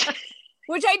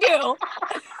 Which I do.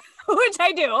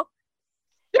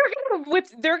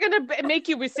 They're gonna make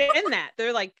you rescind that.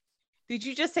 They're like, did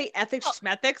you just say ethics,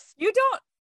 schmethics? You don't.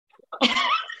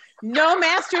 No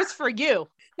masters for you.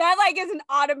 That like is an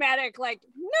automatic, like,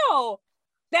 no.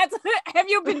 That's, have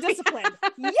you been disciplined?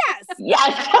 Yes.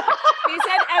 Yes. He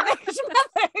said ethics,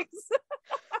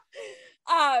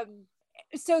 schmethics.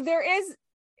 So there is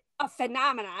a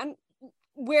phenomenon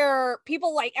where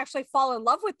people like actually fall in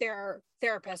love with their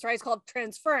therapist, right? It's called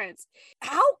transference.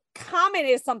 How common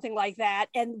is something like that?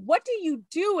 And what do you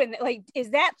do? And like,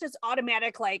 is that just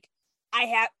automatic? Like,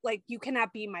 you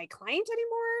cannot be my client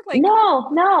anymore? Like,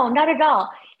 no, not at all.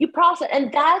 You process,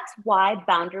 and that's why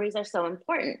boundaries are so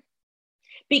important,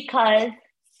 because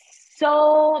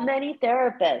so many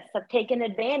therapists have taken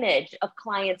advantage of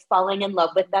clients falling in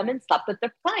love with them and slept with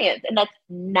their clients. And that's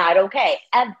not okay,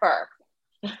 ever.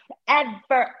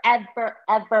 Ever, ever,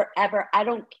 ever, ever. I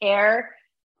don't care.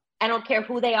 I don't care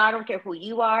who they are. I don't care who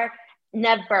you are.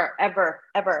 Never, ever,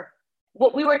 ever.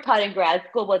 What we were taught in grad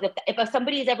school was if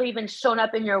somebody's ever even shown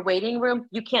up in your waiting room,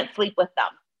 you can't sleep with them.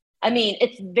 I mean,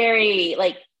 it's very,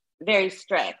 very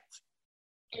strict.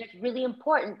 And it's really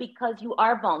important because you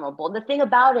are vulnerable. The thing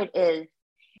about it is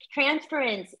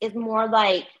transference is more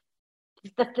like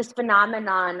this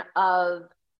phenomenon of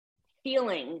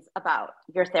feelings about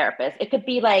your therapist. It could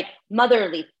be like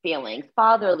motherly feelings,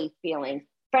 fatherly feelings,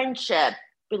 friendship,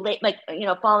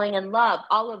 falling in love,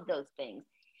 all of those things.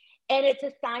 And it's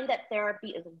a sign that therapy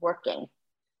is working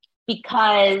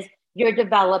because you're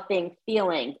developing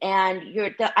feelings, and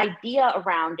the idea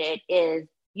around it is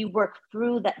you work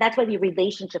through that. That's why the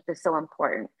relationship is so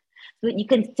important. So that you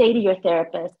can say to your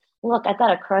therapist, look, I've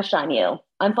got a crush on you.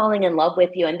 I'm falling in love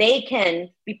with you. And they can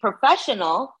be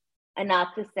professional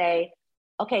enough to say,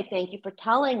 okay, thank you for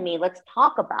telling me. Let's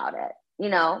talk about it.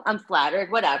 I'm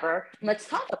flattered, whatever. Let's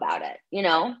talk about it.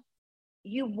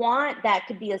 You want that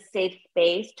to be a safe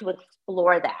space to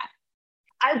explore that.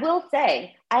 I will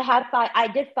say, I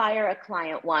did fire a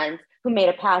client once who made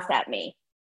a pass at me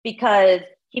because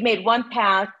he made one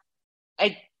pass.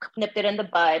 I nipped it in the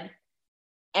bud.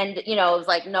 And, it was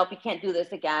like, nope, you can't do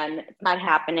this again. It's not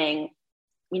happening.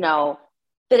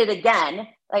 Did it again,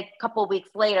 like a couple of weeks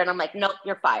later. And I'm like, nope,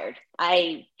 you're fired.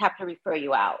 I have to refer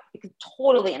you out because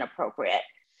totally inappropriate.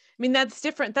 I mean, that's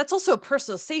different. That's also a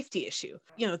personal safety issue.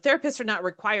 Therapists are not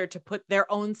required to put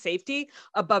their own safety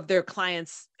above their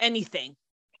clients' anything.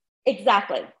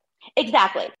 Exactly.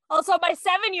 Also, my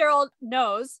 7-year-old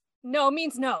knows no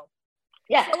means no.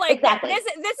 Yeah, so like, exactly.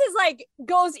 This is like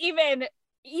goes even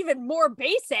more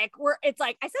basic where it's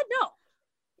like, I said no.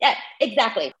 Yeah,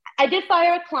 exactly. I did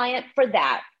fire a client for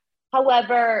that.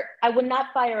 However, I would not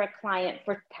fire a client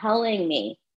for telling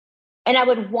me. And I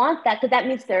would want that because that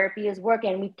means therapy is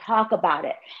working. We talk about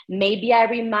it. Maybe I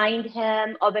remind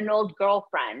him of an old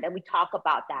girlfriend and we talk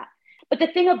about that. But the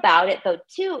thing about it though,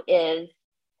 too, is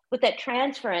with that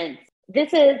transference,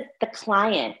 this is the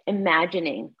client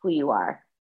imagining who you are.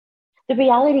 The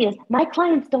reality is my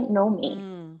clients don't know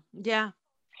me. Yeah.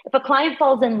 If a client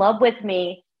falls in love with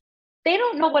me, they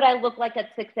don't know what I look like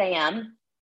at 6 a.m.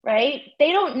 right?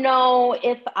 They don't know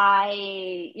if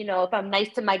if I'm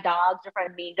nice to my dogs or if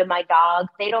I'm mean to my dogs.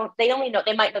 They only know,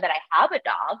 they might know that I have a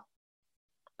dog,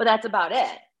 but that's about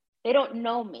it. They don't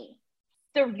know me.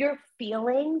 They're your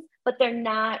feelings, but they're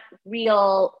not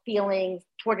real feelings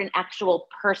toward an actual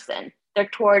person. They're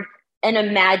toward an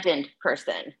imagined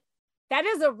person. That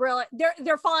is a real,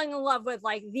 they're falling in love with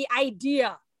like the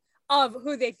idea of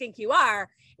who they think you are.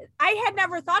 I had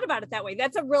never thought about it that way.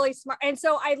 That's a really smart. And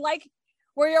so I like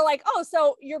where you're like, oh,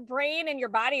 so your brain and your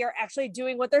body are actually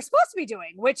doing what they're supposed to be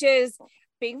doing, which is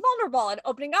being vulnerable and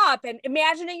opening up and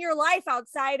imagining your life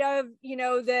outside of,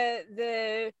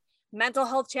 the mental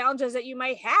health challenges that you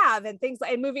might have and things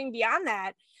like, and moving beyond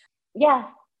that. Yeah.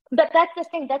 But that's the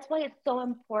thing. That's why it's so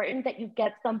important that you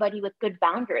get somebody with good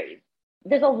boundaries.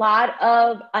 There's a lot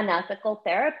of unethical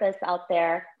therapists out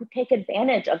there who take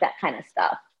advantage of that kind of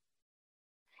stuff.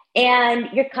 And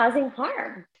you're causing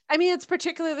harm. I mean, it's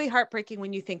particularly heartbreaking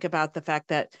when you think about the fact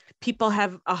that people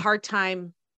have a hard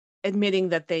time admitting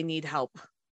that they need help,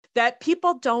 that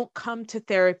people don't come to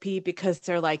therapy because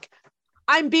they're like,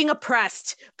 I'm being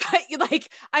oppressed, but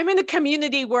like, I'm in a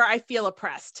community where I feel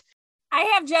oppressed. I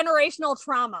have generational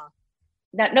trauma.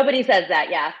 Nobody says that.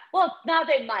 Yeah. Well, now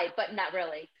they might, but not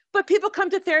really. But people come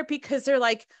to therapy because they're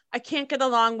like, I can't get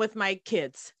along with my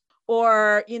kids,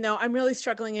 or, I'm really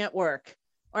struggling at work,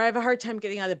 or I have a hard time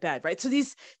getting out of bed, right? So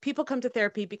these people come to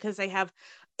therapy because they have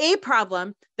a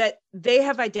problem that they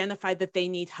have identified that they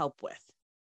need help with.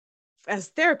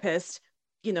 As therapists,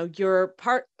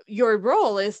 your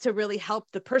role is to really help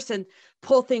the person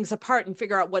pull things apart and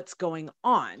figure out what's going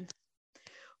on.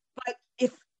 But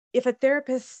if a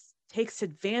therapist takes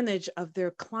advantage of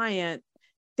their client,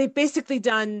 they've basically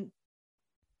done,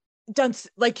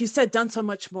 like you said, done so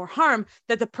much more harm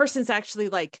that the person's actually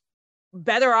like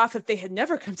better off if they had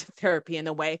never come to therapy in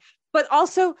a way, but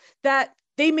also that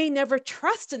they may never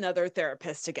trust another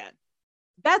therapist again.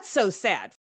 That's so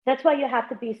sad. That's why you have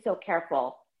to be so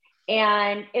careful.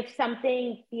 And if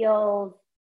something feels,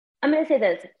 I'm going to say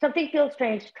this, something feels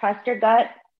strange, trust your gut.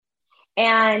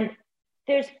 And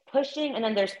there's pushing and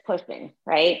then there's pushing,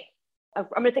 right? I'm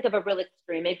going to think of a really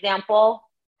extreme example.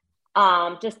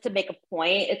 Just to make a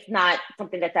point, it's not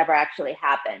something that's ever actually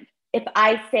happened. If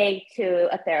I say to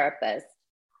a therapist,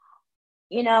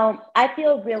 I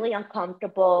feel really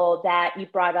uncomfortable that you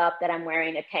brought up that I'm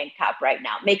wearing a tank top right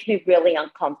now. It makes me really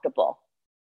uncomfortable.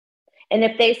 And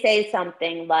if they say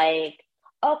something like,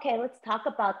 okay, let's talk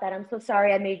about that. I'm so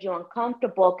sorry I made you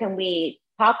uncomfortable. Can we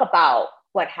talk about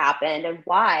what happened and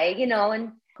why,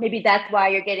 and maybe that's why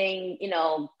you're getting,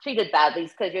 treated badly,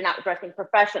 because you're not dressing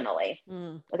professionally.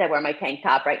 As I wear my tank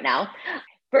top right now,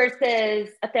 versus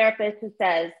a therapist who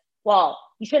says, well,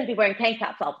 you shouldn't be wearing tank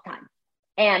tops all the time.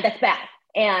 And that's bad.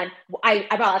 And I'm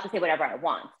allowed to say whatever I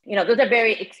want. Those are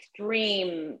very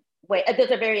extreme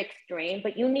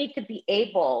but you need to be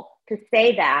able to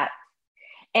say that.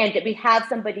 And that we have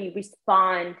somebody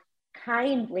respond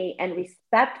kindly and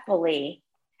respectfully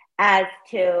as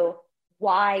to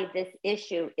why this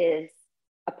issue is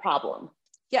a problem.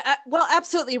 Yeah, well,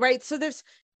 absolutely right. So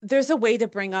there's a way to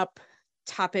bring up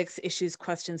topics, issues,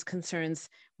 questions, concerns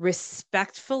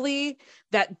respectfully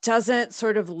that doesn't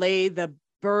sort of lay the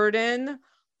burden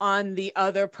on the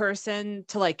other person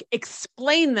to like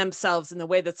explain themselves in a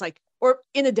way that's like, or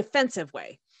in a defensive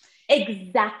way.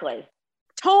 Exactly.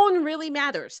 Tone really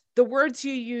matters. The words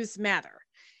you use matter.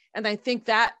 And I think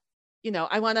that,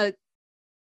 I want to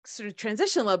sort of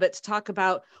transition a little bit to talk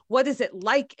about what is it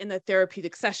like in a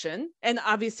therapeutic session. And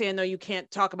obviously I know you can't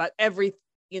talk about every,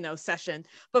 session,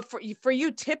 but for you,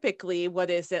 typically, what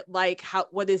is it like?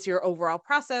 What is your overall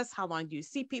process? How long do you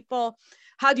see people?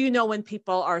 How do you know when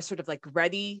people are sort of like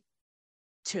ready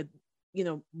to,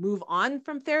 move on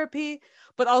from therapy?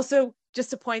 But also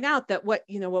just to point out that what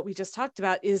we just talked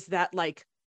about is that like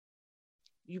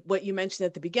what you mentioned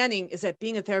at the beginning is that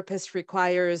being a therapist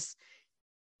requires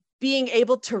being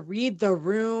able to read the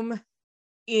room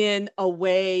in a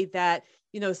way that,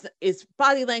 it's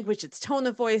body language, it's tone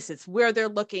of voice, it's where they're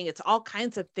looking, it's all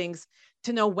kinds of things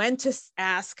to know when to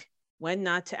ask, when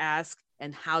not to ask,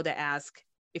 and how to ask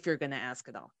if you're going to ask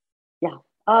at all. Yeah.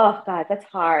 Oh God, that's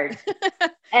hard.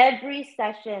 Every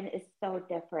session is so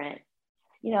different.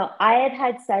 I have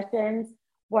had sessions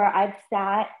where I've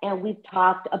sat and we've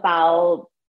talked about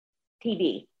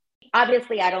TV.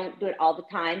 Obviously, I don't do it all the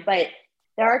time, but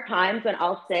there are times when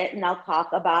I'll sit and I'll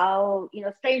talk about,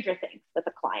 Stranger Things with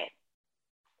a client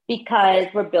because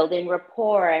we're building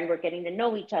rapport and we're getting to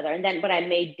know each other. And then what I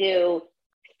may do,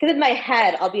 because in my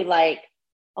head, I'll be like,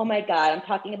 oh my God, I'm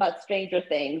talking about Stranger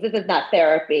Things. This is not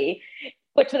therapy.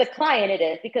 But to the client, it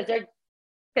is, because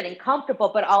getting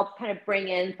comfortable, but I'll kind of bring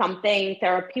in something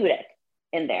therapeutic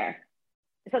in there.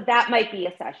 So that might be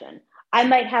a session. I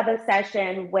might have a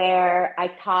session where I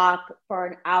talk for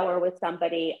an hour with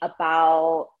somebody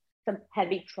about some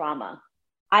heavy trauma.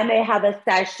 I may have a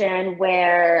session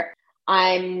where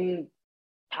I'm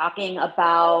talking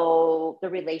about the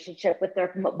relationship with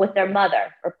their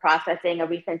mother or processing a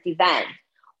recent event.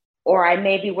 Or I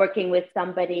may be working with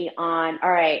somebody on,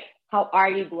 all right, how are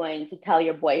you going to tell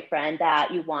your boyfriend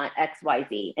that you want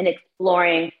XYZ, and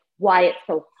exploring why it's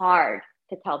so hard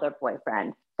to tell their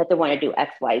boyfriend that they want to do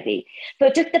XYZ. So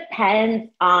it just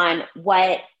depends on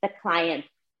what the client's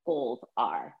goals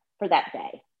are for that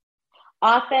day.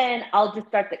 Often I'll just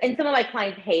start, and some of my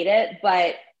clients hate it,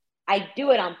 but I do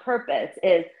it on purpose,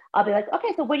 is I'll be like,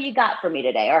 okay, so what do you got for me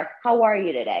today? Or how are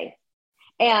you today?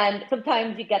 And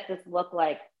sometimes you get this look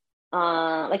like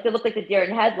they look like the deer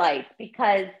in headlights,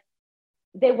 because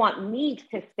they want me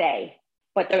to say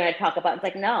what they're going to talk about. It's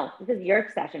like, no, this is your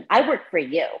session. I work for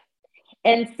you.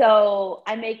 And so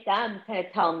I make them kind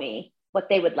of tell me what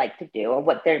they would like to do or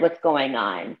what's going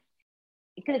on.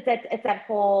 Because it's that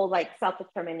whole like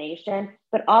self-determination,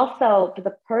 but also for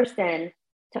the person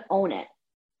to own it.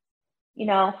 You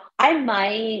know, I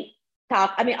might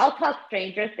talk, I'll talk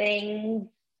Stranger Things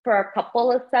for a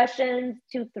couple of sessions,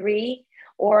 2, 3,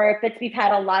 or if we've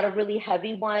had a lot of really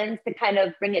heavy ones, to kind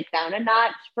of bring it down a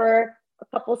notch for a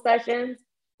couple sessions,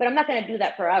 but I'm not going to do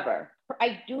that forever.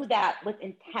 I do that with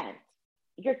intent.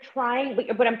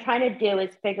 What I'm trying to do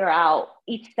is figure out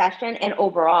each session and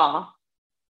overall,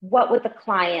 what would the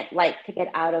client like to get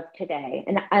out of today?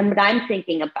 And what I'm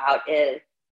thinking about is,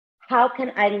 how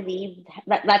can I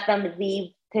let them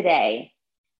leave today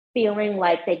feeling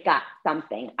like they got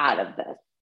something out of this,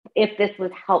 if this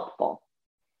was helpful.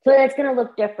 So that's going to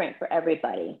look different for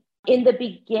everybody. In the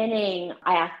beginning,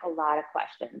 I ask a lot of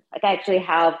questions. Like, I actually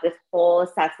have this whole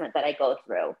assessment that I go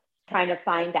through, trying to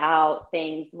find out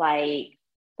things like,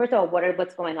 first of all,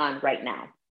 what's going on right now?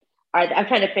 I'm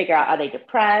trying to figure out, are they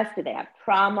depressed? Do they have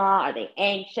trauma? Are they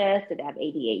anxious? Do they have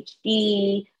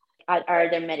ADHD? Are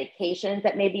there medications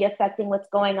that may be affecting what's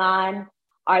going on?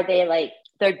 Are they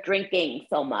they're drinking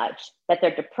so much that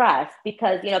they're depressed?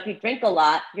 Because, if you drink a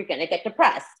lot, you're going to get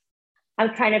depressed.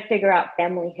 I'm trying to figure out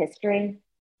family history.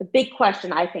 The big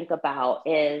question I think about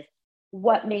is,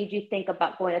 what made you think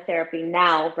about going to therapy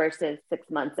now versus 6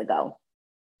 months ago?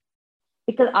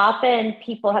 Because often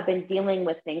people have been dealing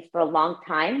with things for a long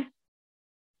time,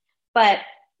 but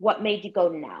what made you go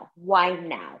now? Why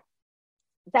now?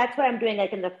 That's what I'm doing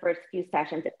in the first few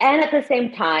sessions. And at the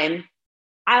same time,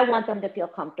 I want them to feel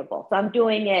comfortable. So I'm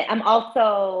doing it. I'm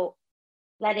also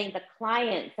letting the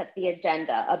client set the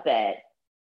agenda a bit,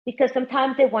 because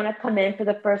sometimes they want to come in for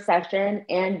the first session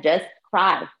and just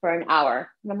cry for an hour.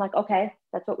 And I'm like, okay,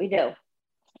 that's what we do.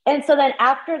 And so then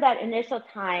after that initial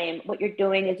time, what you're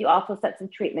doing is you also set some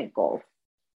treatment goals.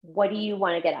 What do you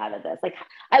want to get out of this?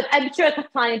 I'm sure the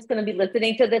client's going to be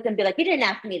listening to this and be like, you didn't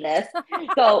ask me this.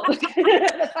 So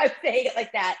if I'm saying it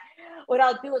like that, what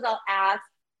I'll do is I'll ask,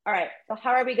 all right, so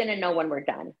how are we going to know when we're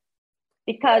done?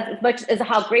 Because as much as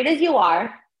how great as you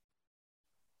are,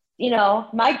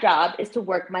 my job is to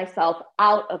work myself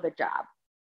out of a job.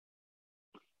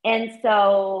 And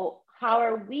so how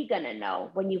are we going to know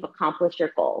when you've accomplished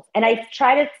your goals? And I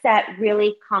try to set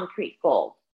really concrete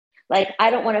goals. Like, I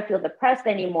don't want to feel depressed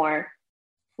anymore.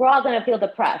 We're all going to feel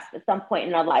depressed at some point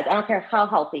in our lives. I don't care how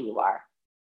healthy you are.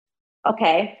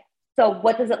 Okay, so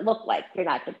what does it look like if you're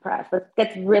not depressed? Let's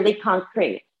get really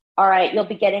concrete. All right, you'll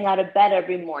be getting out of bed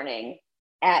every morning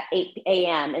at 8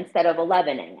 a.m. instead of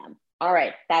 11 a.m. All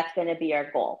right, that's going to be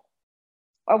our goal.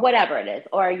 Or whatever it is.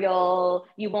 Or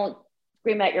you won't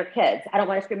scream at your kids. I don't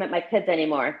want to scream at my kids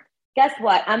anymore. Guess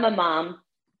what? I'm a mom.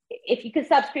 If you can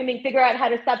stop screaming, figure out how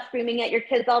to stop screaming at your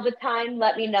kids all the time,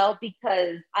 let me know,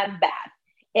 because I'm bad.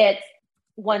 It's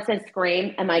once I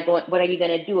scream, what are you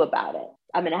going to do about it?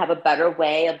 I'm going to have a better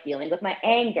way of dealing with my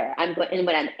anger. And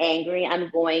when I'm angry, I'm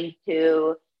going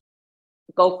to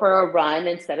go for a run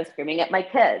instead of screaming at my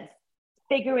kids.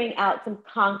 Figuring out some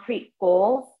concrete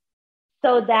goals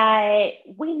so that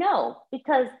we know,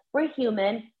 because we're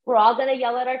human. We're all going to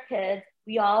yell at our kids.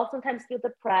 We all sometimes feel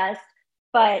depressed.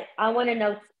 But I want to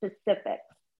know specifics.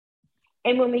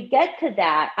 And when we get to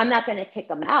that, I'm not going to kick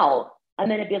them out. I'm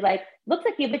going to be like, looks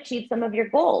like you've achieved some of your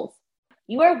goals.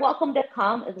 You are welcome to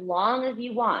come as long as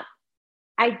you want.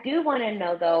 I do want to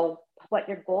know, though, what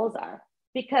your goals are,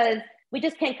 because we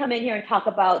just can't come in here and talk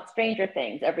about Stranger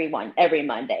Things every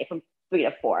Monday from 3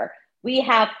 to 4. We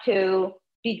have to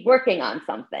be working on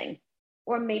something.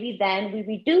 Or maybe then we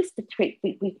reduce the treat.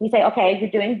 We say, okay, you're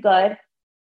doing good.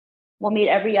 We'll meet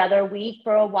every other week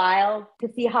for a while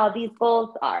to see how these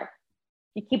goals are.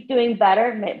 You keep doing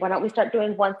better, why don't we start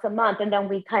doing once a month? And then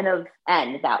we kind of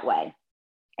end that way.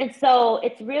 And so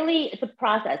it's a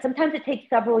process. Sometimes it takes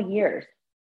several years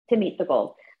to meet the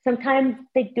goals. Sometimes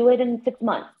they do it in 6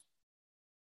 months.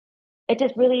 It's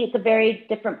a very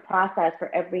different process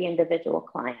for every individual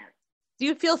client. Do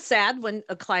you feel sad when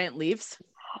a client leaves?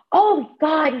 Oh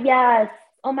God, yes.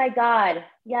 Oh my God,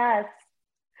 yes.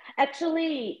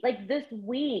 Actually, like this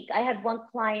week, I had one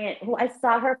client who I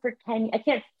saw her for 10, I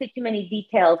can't say too many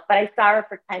details, but I saw her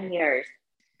for 10 years.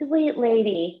 Sweet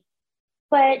lady.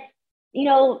 But,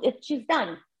 she's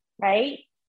done, right?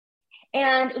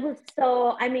 And it was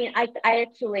I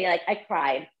actually, I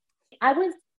cried. I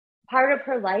was part of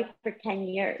her life for 10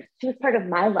 years. She was part of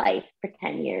my life for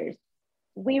 10 years.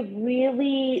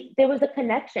 There was a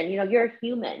connection. You're a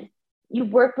human. You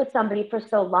work with somebody for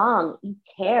so long, you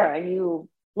care and you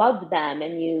love them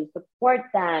and you support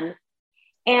them.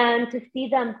 And to see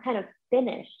them kind of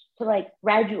finish, to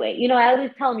graduate, I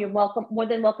always tell them you're welcome, more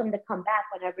than welcome to come back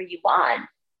whenever you want.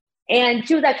 And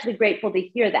she was actually grateful to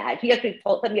hear that. She actually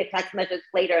sent me a text message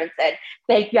later and said,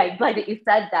 thank you, I'm glad that you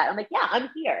said that. I'm like, yeah, I'm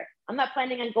here. I'm not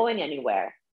planning on going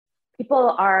anywhere.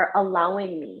 People are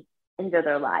allowing me into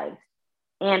their lives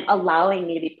and allowing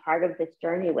me to be part of this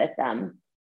journey with them.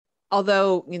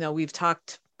 Although, we've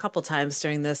talked a couple times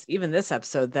during even this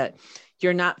episode, that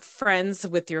you're not friends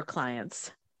with your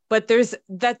clients, but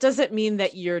that doesn't mean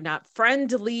that you're not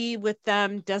friendly with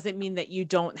them. Doesn't mean that you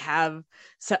don't have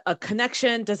a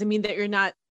connection. Doesn't mean that you're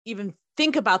not even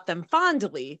think about them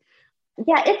fondly.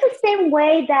 Yeah. It's the same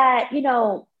way that,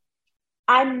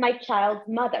 I'm my child's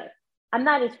mother. I'm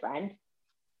not his friend.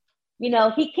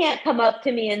 He can't come up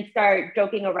to me and start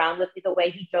joking around with me the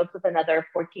way he jokes with another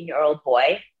 14-year-old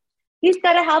boy. He's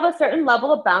got to have a certain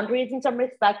level of boundaries and some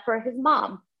respect for his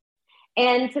mom.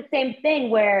 And it's the same thing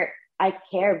where I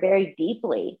care very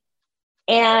deeply.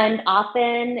 And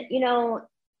often,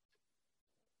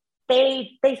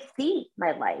 they see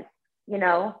my life,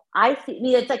 I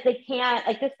see, it's like they can't,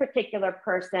 like this particular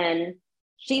person,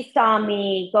 she saw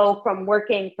me go from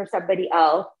working for somebody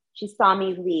else. She saw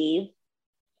me leave.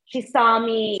 She saw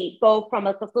me go from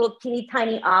this little teeny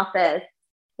tiny office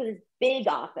to this big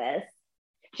office.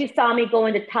 She saw me go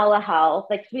into telehealth.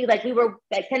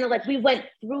 We went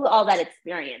through all that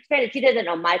experience. Granted, she didn't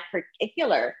know my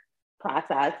particular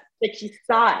process, but she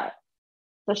saw it.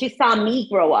 So she saw me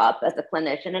grow up as a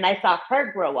clinician, and I saw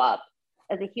her grow up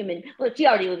as a human. Well, she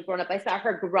already was grown up. I saw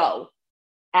her grow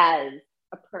as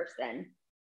a person.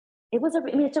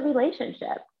 It's a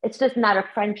relationship. It's just not a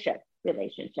friendship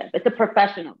relationship. It's a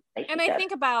professional relationship. And I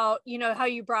think about, how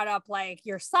you brought up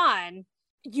your son.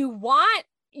 You want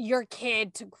your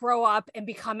kid to grow up and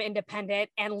become independent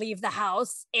and leave the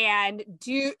house and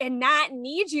not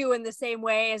need you in the same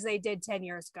way as they did 10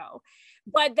 years ago.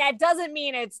 But that doesn't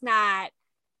mean it's not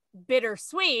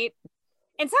bittersweet,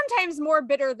 and sometimes more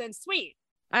bitter than sweet.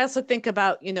 I also think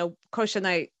about, Coach and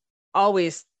I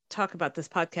always talk about this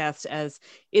podcast as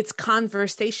it's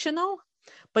conversational,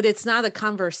 but it's not a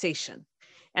conversation.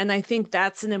 And I think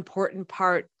that's an important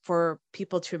part for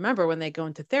people to remember when they go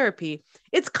into therapy.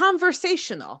 It's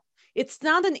conversational. It's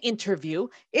not an interview.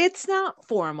 It's not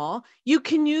formal. You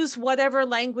can use whatever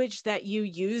language that you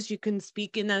use. You can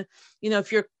speak in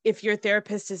if your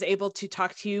therapist is able to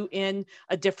talk to you in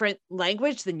a different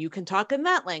language, then you can talk in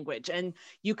that language, and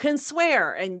you can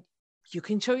swear and you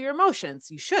can show your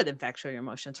emotions. You should, in fact, show your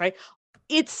emotions, right?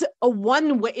 It's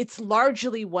it's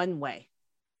largely one way.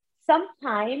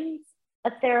 Sometimes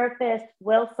a therapist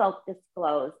will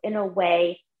self-disclose in a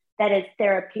way that is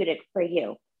therapeutic for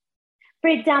you. For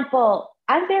example,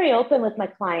 I'm very open with my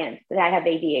clients that I have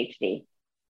ADHD.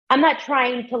 I'm not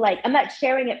trying to I'm not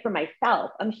sharing it for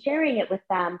myself. I'm sharing it with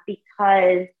them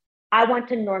because I want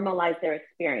to normalize their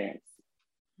experience.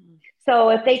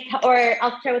 So or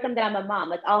I'll share with them that I'm a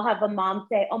mom. I'll have a mom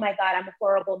say, oh my God, I'm a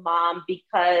horrible mom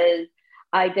because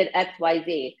I did X, Y,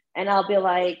 Z. And I'll be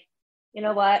like, you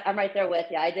know what? I'm right there with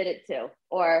you. I did it too.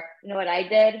 Or you know what I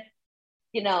did?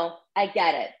 I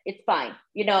get it. It's fine,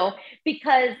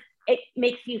 because it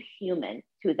makes you human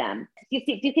to them. Do you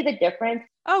see the difference?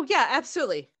 Oh yeah,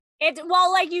 absolutely.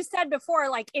 Like you said before,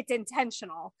 it's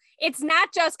intentional. It's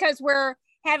not just because we're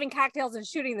having cocktails and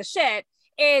shooting the shit.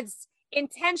 It's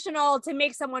intentional to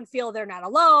make someone feel they're not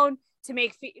alone, to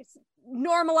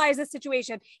normalize the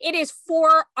situation. It is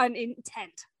for an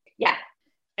intent. Yeah.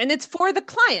 And it's for the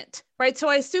client, right? So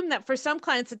I assume that for some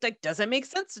clients, it doesn't make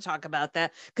sense to talk about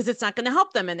that because it's not going to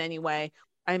help them in any way.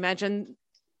 I imagine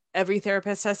every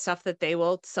therapist has stuff that they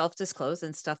will self-disclose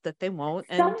and stuff that they won't.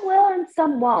 And some will and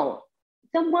some won't.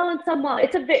 Some will and some won't.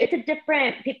 It's a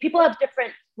different, people have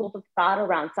different schools of thought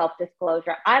around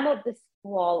self-disclosure. I'm of the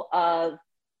school of,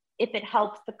 if it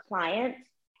helps the client,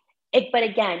 but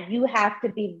again, you have to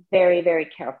be very, very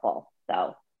careful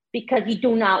though, because you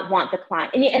do not want the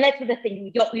client, and that's the thing,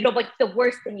 you don't like, the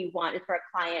worst thing you want is for a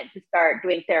client to start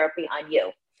doing therapy on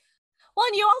you. Well,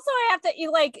 and you also have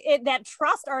to, that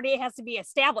trust already has to be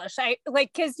established.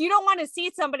 Because you don't want to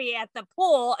see somebody at the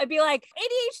pool and be like,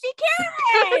 ADHD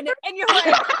Karen! And you're like,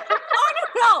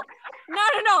 oh,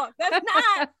 no, that's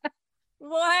not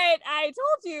what I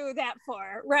told you that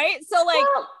for, right? So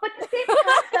well, but the same time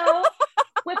though,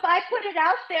 if I put it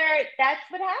out there, that's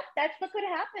what could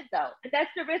happen though. That's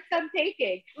the risk I'm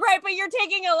taking. Right, but you're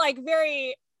taking a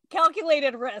very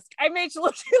calculated risk. I made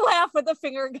you laugh with the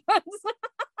finger guns.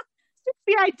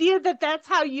 The idea that that's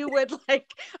how you would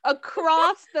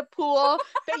across the pool,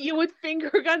 that you would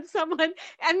finger gun someone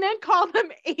and then call them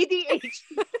ADHD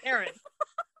Karen.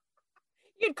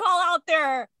 You'd call out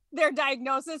their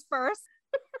diagnosis first.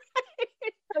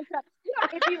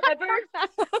 If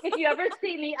you ever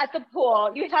see me at the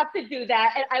pool, you have to do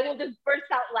that, and I will just burst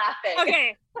out laughing.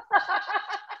 Okay.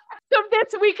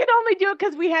 So we can only do it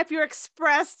because we have your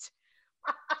expressed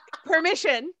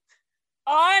permission.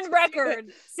 On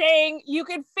record saying you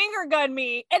could finger gun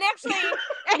me and actually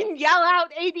and yell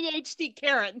out ADHD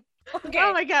Karen. Okay.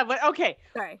 Oh my God. But okay.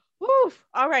 Sorry. Oof.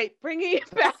 All right. Bringing it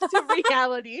back to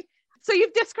reality. So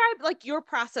you've described your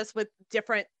process with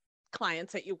different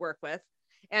clients that you work with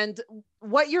and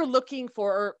what you're looking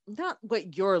for, or not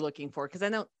what you're looking for, because I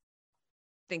don't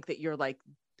think that you're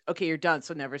okay, you're done,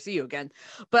 so never see you again.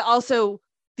 But also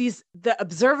the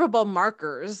observable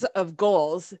markers of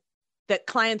goals that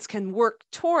clients can work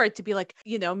toward to be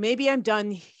maybe I'm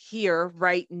done here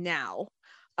right now.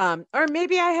 Or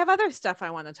maybe I have other stuff I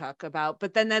want to talk about,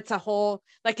 but then that's a whole,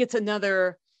 it's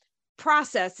another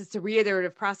process. It's a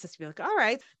reiterative process to be all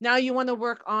right, now you want to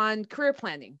work on career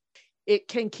planning. It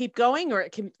can keep going, or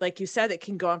it can, like you said, it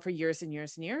can go on for years and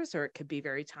years and years, or it could be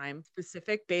very time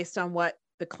specific based on what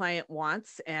the client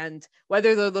wants and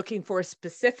whether they're looking for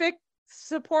specific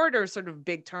support or sort of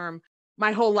big term,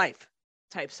 my whole life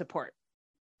type support.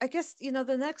 I guess, the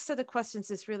next set of questions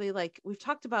is really we've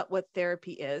talked about what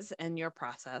therapy is and your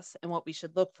process and what we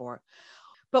should look for,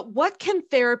 but what can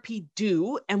therapy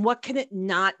do and what can it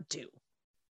not do?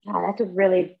 Oh, that's a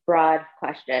really broad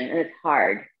question and it's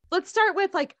hard. Let's start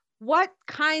with what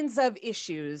kinds of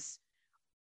issues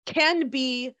can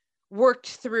be worked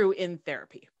through in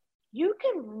therapy? You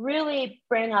can really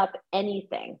bring up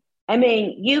anything. I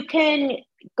mean, you can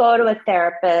go to a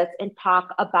therapist and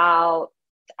talk about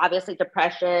obviously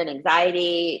depression,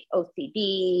 anxiety,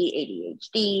 OCD,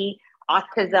 ADHD,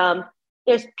 autism.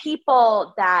 There's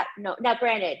people that know. Now,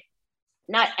 granted,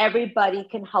 not everybody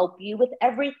can help you with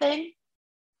everything,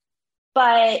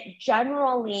 but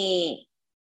generally,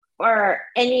 or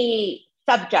any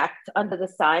subject under the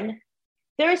sun,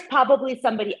 there's probably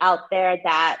somebody out there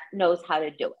that knows how to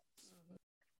do it.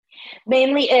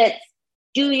 Mainly it's,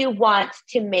 do you want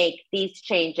to make these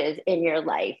changes in your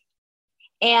life?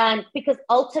 And because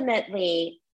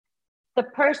ultimately, the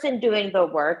person doing the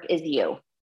work is you.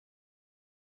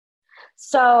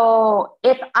 So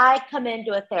if I come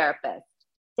into a therapist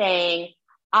saying,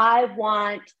 I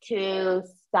want to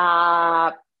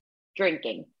stop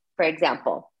drinking, for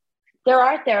example, there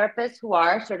are therapists who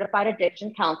are certified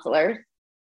addiction counselors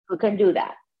who can do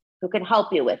that, who can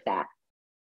help you with that.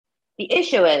 The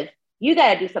issue is you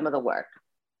got to do some of the work,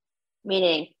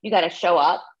 meaning you got to show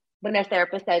up when their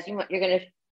therapist says you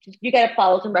got to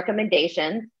follow some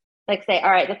recommendations. Like say, all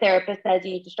right, the therapist says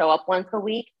you need to show up once a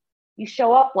week. You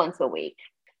show up once a week.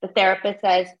 The therapist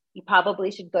says you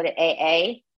probably should go to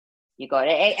AA. You go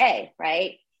to AA,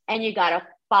 right? And you got to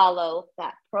follow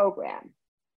that program.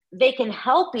 They can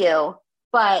help you,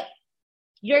 but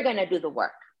you're going to do the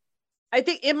work. I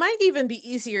think it might even be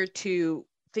easier to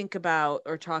think about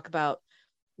or talk about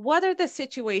what are the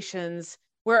situations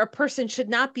where a person should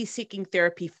not be seeking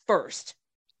therapy first,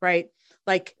 right?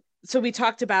 So we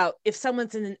talked about if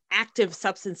someone's in an active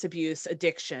substance abuse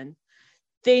addiction,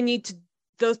 they need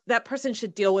to, that person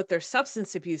should deal with their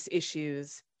substance abuse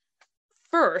issues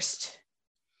first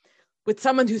with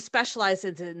someone who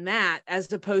specializes in that,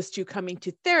 as opposed to coming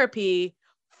to therapy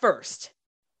first.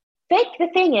 The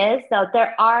thing is, though,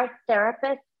 there are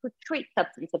therapists who treat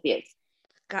substance abuse.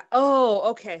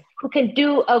 Okay. Who can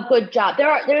do a good job.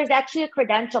 There is actually a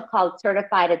credential called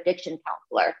certified addiction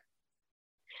counselor.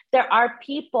 There are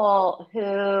people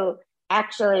who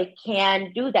actually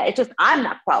can do that. It's just I'm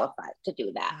not qualified to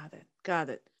do that. Got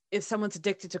it. if someone's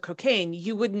addicted to cocaine,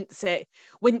 you wouldn't say,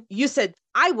 when you said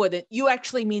I wouldn't, you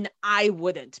actually mean I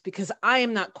wouldn't, because I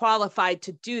am not qualified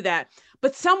to do that,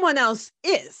 but someone else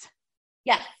is.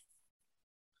 Yes,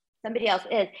 somebody else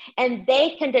is. And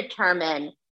they can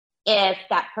determine if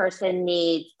that person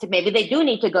needs to, maybe they do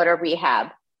need to go to rehab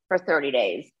for 30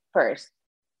 days first.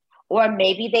 Or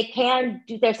maybe they can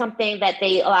do, there's something that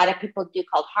a lot of people do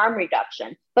called harm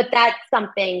reduction, but that's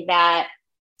something that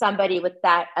somebody with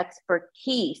that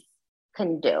expertise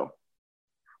can do.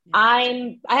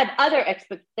 I have other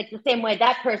experts, like the same way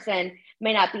that person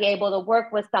may not be able to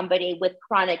work with somebody with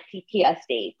chronic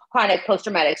PTSD, chronic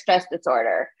post-traumatic stress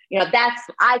disorder.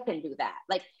 I can do that.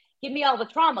 Like, give me all the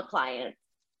trauma clients,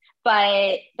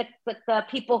 but the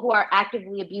people who are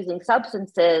actively abusing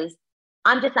substances,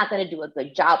 I'm just not going to do a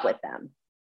good job with them.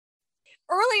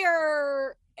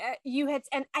 Earlier, you had,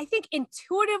 and I think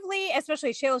intuitively,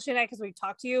 especially Shayla and I, because we've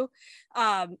talked to you,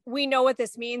 we know what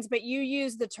this means, but you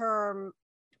use the term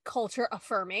culture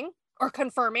affirming or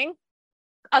confirming.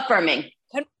 Affirming.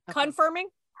 Confirming?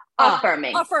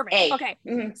 Affirming. Affirming. A. Okay.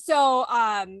 Mm-hmm. So,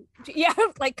 yeah,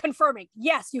 like confirming.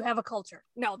 Yes, you have a culture.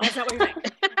 No, that's not what you're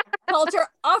saying. Culture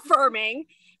affirming.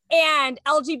 And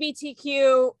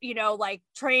LGBTQ, like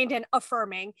trained and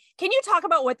affirming. Can you talk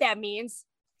about what that means?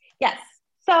 Yes.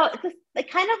 So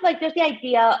it's kind of like there's the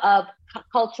idea of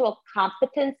cultural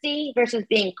competency versus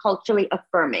being culturally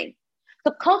affirming.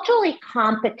 So culturally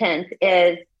competent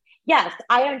is, yes,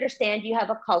 I understand you have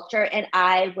a culture and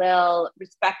I will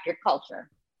respect your culture.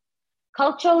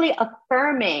 Culturally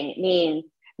affirming means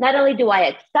not only do I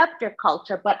accept your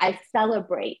culture, but I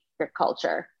celebrate your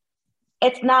culture.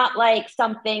 It's not like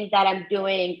something that I'm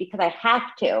doing because I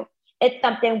have to. It's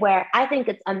something where I think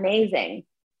it's amazing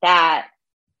that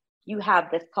you have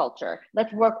this culture.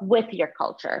 Let's work with your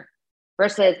culture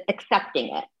versus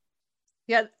accepting it.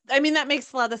 Yeah, I mean, that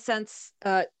makes a lot of sense,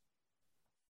 that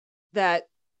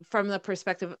from the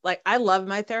perspective, like, I love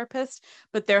my therapist,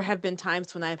 but there have been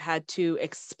times when I've had to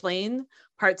explain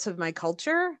parts of my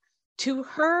culture to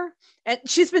her, and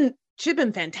she's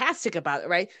been fantastic about it,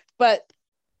 right? But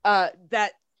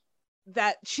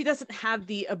that she doesn't have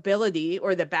the ability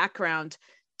or the background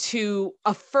to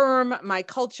affirm my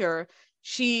culture.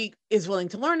 She is willing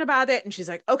to learn about it, and she's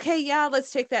like, okay, yeah,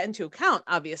 let's take that into account,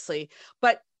 obviously,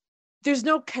 but there's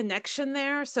no connection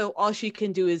there. So all she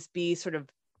can do is be sort of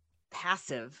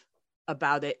passive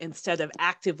about it instead of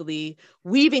actively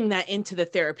weaving that into the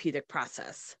therapeutic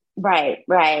process. Right.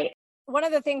 One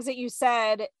of the things that you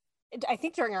said, I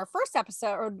think during our first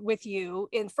episode with you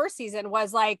in first season,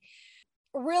 was like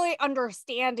really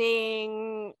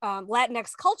understanding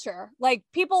Latinx culture. Like,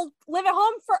 people live at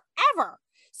home forever.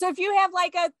 So if you have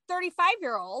like a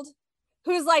 35-year-old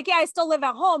who's like, yeah, I still live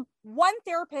at home, one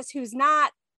therapist who's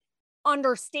not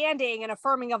understanding and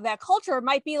affirming of that culture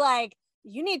might be like,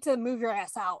 you need to move your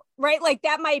ass out, right? Like,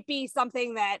 that might be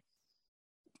something that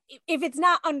if it's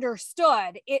not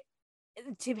understood,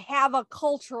 to have a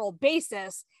cultural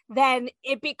basis, then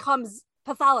it becomes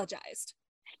pathologized.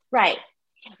 Right.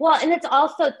 Well, and it's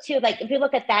also too, like, if you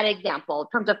look at that example in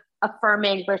terms of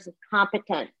affirming versus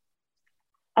competent,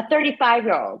 a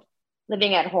 35-year-old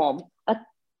living at home, a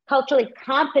culturally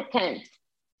competent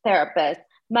therapist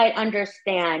might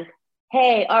understand,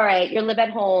 hey, all right, you live at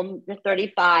home, you're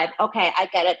 35. Okay, I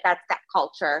get it. That's that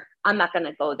culture. I'm not going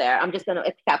to go there. I'm just going to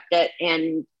accept it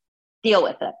and deal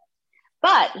with it.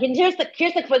 But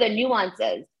here's where the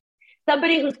nuances.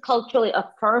 Somebody who's culturally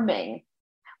affirming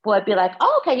would be like,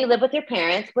 oh, okay, you live with your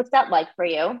parents. What's that like for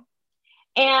you?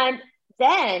 And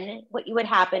then what would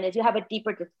happen is you have a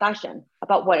deeper discussion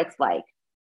about what it's like.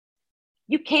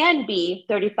 You can be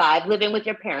 35 living with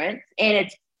your parents and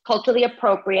it's culturally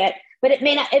appropriate, but it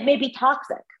may be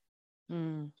toxic.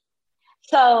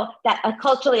 So that a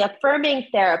culturally affirming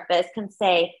therapist can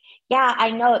say, yeah,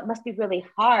 I know it must be really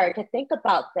hard to think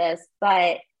about this,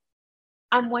 but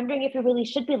I'm wondering if you really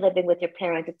should be living with your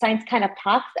parents. It sounds kind of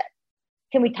toxic.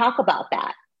 Can we talk about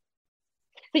that?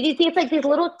 So you see, it's like these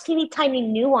little teeny tiny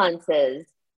nuances.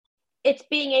 It's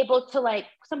being able to, like,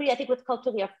 somebody I think with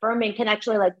culturally affirming can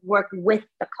actually like work with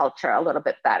the culture a little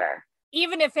bit better.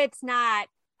 Even if it's not,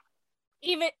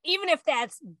 even if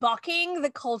that's bucking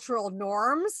the cultural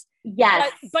norms.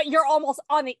 Yes. But you're almost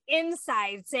on the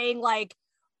inside saying, like,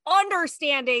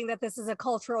 understanding that this is a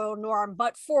cultural norm,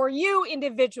 but for you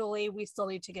individually, we still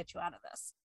need to get you out of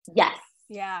this. Yes.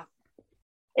 Yeah.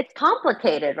 It's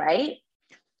complicated, right?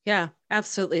 Yeah,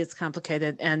 absolutely. It's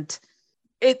complicated. And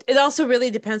it also really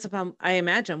depends upon, I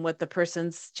imagine, what the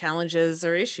person's challenges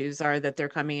or issues are that they're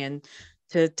coming in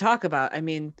to talk about. I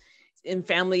mean, in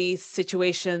family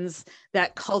situations,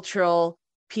 that cultural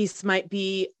piece might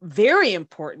be very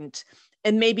important.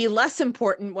 and maybe less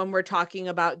important when we're talking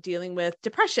about dealing with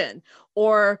depression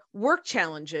or work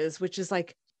challenges, which is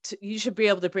like, you should be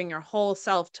able to bring your whole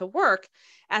self to work.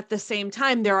 At the same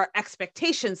time, there are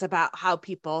expectations about how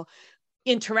people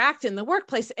interact in the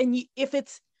workplace. And if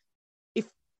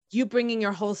you bringing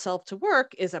your whole self to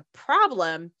work is a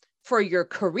problem for your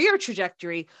career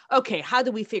trajectory, okay, how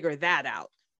do we figure that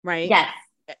out? Right. Yes.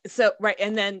 So, right.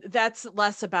 And then that's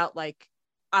less about like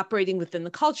operating within the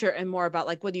culture and more about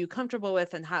like, what are you comfortable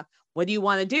with and what do you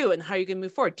want to do and how are you going to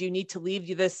move forward? Do you need to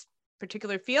leave this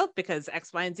particular field because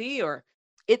X, Y, and Z, or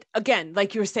it, again,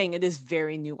 like you were saying, it is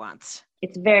very nuanced.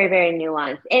 It's very, very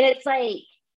nuanced. And it's like,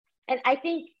 and I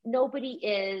think nobody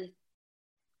is,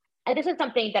 and this is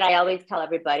something that I always tell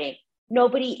everybody,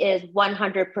 nobody is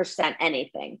 100%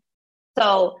 anything.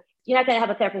 So you're not going to have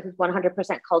a therapist who's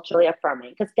 100% culturally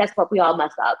affirming, because guess what? We all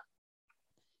mess up.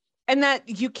 And that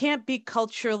you can't be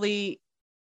culturally,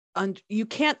 you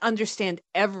can't understand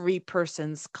every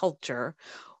person's culture.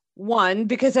 One,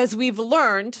 because as we've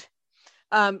learned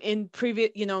in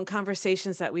previous, in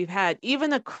conversations that we've had,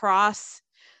 even across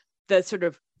the sort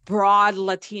of broad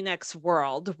Latinx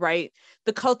world, right?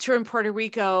 The culture in Puerto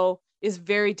Rico is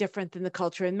very different than the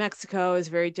culture in Mexico, is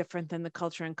very different than the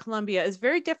culture in Colombia, is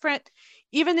very different.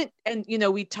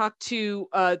 We talked to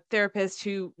a therapist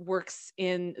who works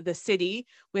in the city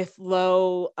with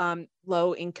low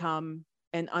income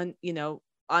and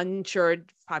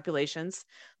uninsured populations,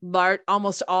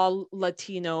 almost all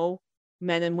Latino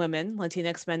men and women,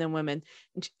 Latinx men and women.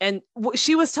 And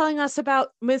she was telling us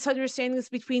about misunderstandings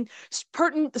between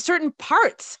certain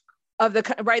parts of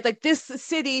the, right? Like this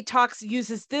city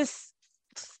uses this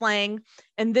slang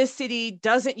and this city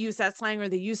doesn't use that slang, or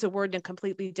they use the word in a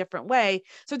completely different way.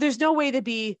 So there's no way to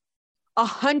be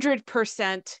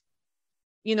 100%,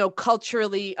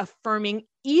 culturally affirming,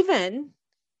 even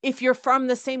if you're from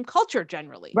the same culture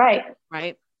generally. Right.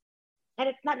 Right. And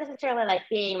it's not necessarily like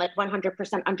being like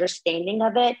 100% understanding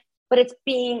of it, but it's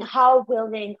being, how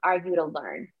willing are you to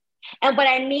learn? And what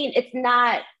I mean, it's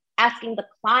not asking the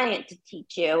client to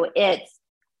teach you. It's,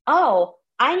 oh,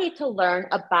 I need to learn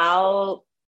about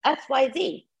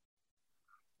XYZ.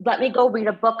 Let me go read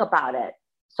a book about it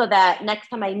so that next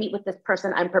time I meet with this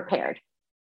person, I'm prepared.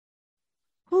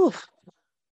 Oof.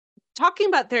 Talking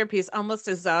about therapy is almost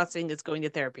as exhausting as going to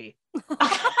therapy.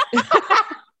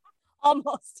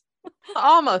 Almost.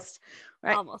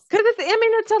 Right. Almost. Because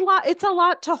it's a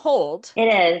lot to hold.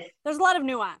 It is. There's a lot of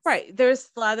nuance. Right.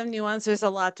 There's a lot of nuance. There's a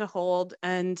lot to hold.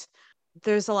 And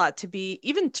there's a lot to be,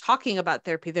 even talking about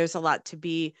therapy, there's a lot to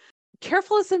be,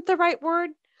 careful isn't the right word,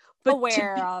 but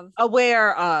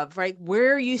aware of, right?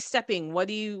 Where are you stepping? Where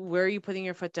are you putting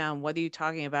your foot down? What are you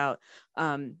talking about?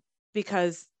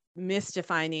 Because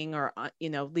misdefining or,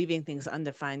 leaving things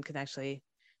undefined can actually,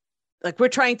 like, we're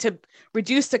trying to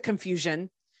reduce the confusion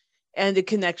and it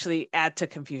can actually add to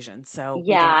confusion. So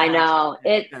yeah, I know.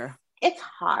 It's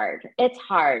hard. It's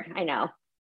hard. I know.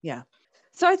 Yeah.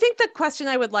 So I think the question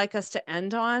I would like us to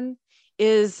end on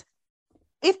is,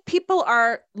 if people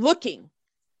are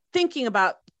thinking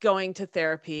about going to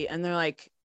therapy and they're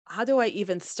like, how do I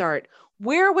even start?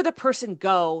 Where would a person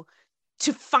go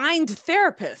to find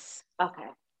therapists? Okay.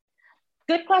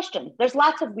 Good question. There's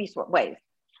lots of ways.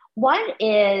 One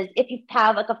is, if you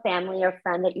have like a family or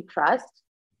friend that you trust,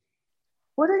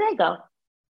 where do they go?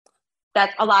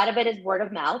 That's a lot of it is word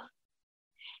of mouth.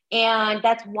 And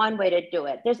that's one way to do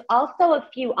it. There's also a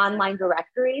few online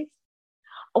directories.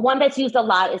 One that's used a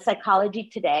lot is Psychology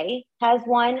Today has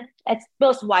one that's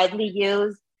most widely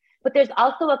used, but there's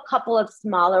also a couple of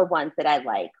smaller ones that I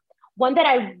like. One that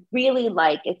I really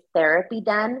like is Therapy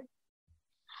Den,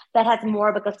 that has more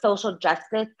of like a social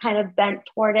justice kind of bent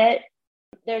toward it.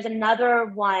 There's another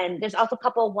one. There's also a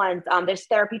couple of ones. There's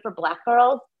Therapy for Black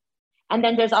Girls. And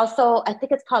then there's also, I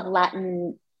think it's called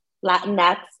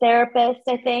Latinx Therapist,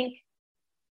 I think.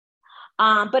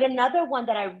 But another one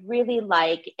that I really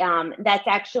like, that's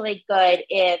actually good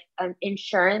if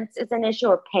insurance is an issue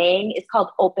or paying, is called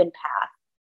Open Path.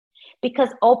 Because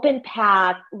Open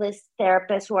Path lists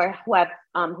therapists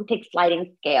who take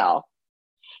sliding scale.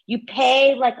 You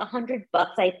pay like $100,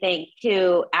 I think,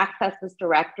 to access this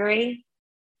directory.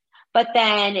 But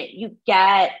then you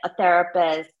get a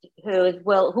therapist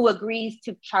who agrees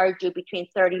to charge you between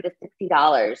 $30 to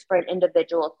 $60 for an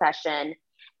individual session,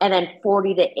 and then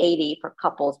 $40 to $80 for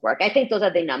couples work. I think those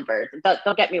are the numbers.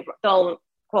 Don't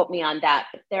quote me on that.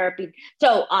 Therapy.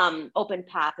 So Open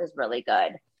Path is really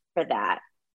good for that.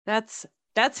 That's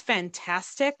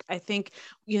fantastic. I think,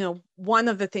 one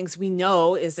of the things we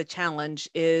know is a challenge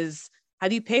is, how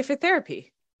do you pay for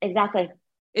therapy? Exactly.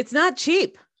 It's not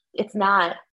cheap. It's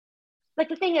not. Like,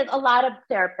 the thing is, a lot of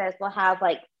therapists will have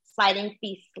like sliding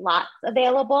fee slots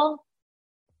available.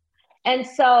 And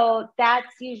so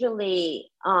that's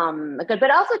usually good.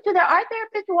 But also too, there are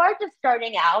therapists who are just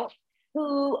starting out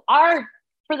who are,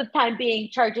 for the time being,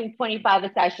 charging $25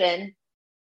 a session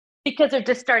because they're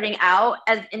just starting out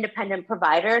as independent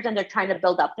providers and they're trying to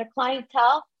build up their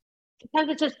clientele.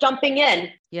 Sometimes it's just jumping in.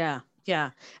 Yeah.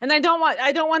 Yeah. And I don't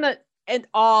want to at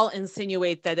all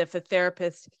insinuate that if a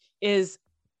therapist is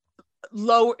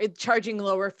charging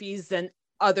lower fees than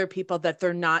other people, that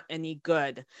they're not any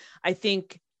good. I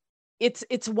think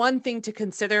it's one thing to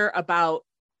consider about,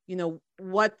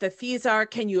 what the fees are.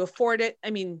 Can you afford it? I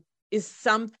mean, is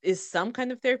some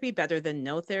kind of therapy better than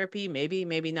no therapy? Maybe,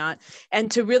 maybe not.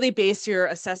 And to really base your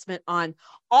assessment on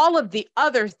all of the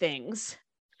other things.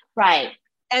 Right.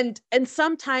 And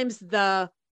sometimes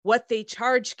what they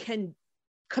charge can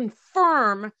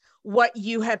confirm what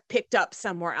you have picked up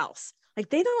somewhere else. Like,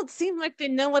 they don't seem like they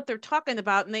know what they're talking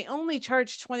about and they only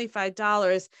charge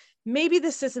 $25. Maybe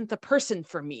this isn't the person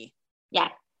for me. Yeah.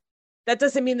 That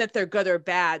doesn't mean that they're good or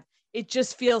bad. It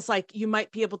just feels like you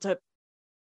might be able to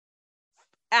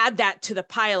add that to the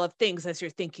pile of things as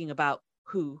you're thinking about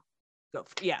who go.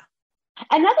 Yeah.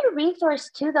 Another resource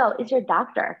too, though, is your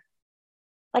doctor.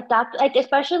 Like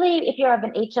especially if you have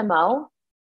an HMO.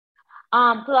 So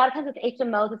a lot of times with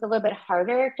HMOs, it's a little bit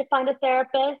harder to find a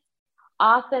therapist.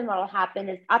 Often what will happen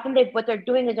is what they're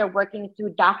doing is they're working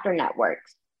through doctor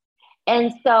networks.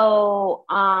 And so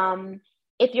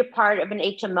if you're part of an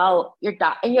HMO, your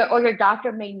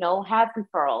doctor may have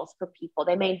referrals for people.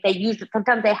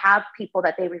 Sometimes they have people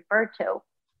that they refer to.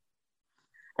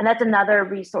 And that's another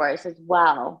resource as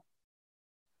well,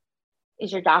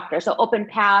 is your doctor. So Open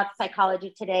Path,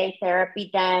 Psychology Today,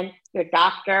 Therapy Den, your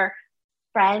doctor,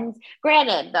 friends.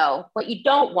 Granted, though, what you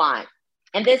don't want,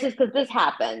 and this is because this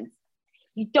happens,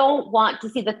 you don't want to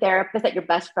see the therapist that your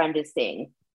best friend is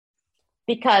seeing.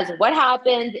 Because what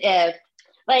happens if,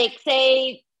 like,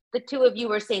 say the two of you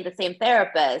were seeing the same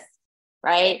therapist,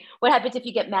 right? What happens if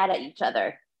you get mad at each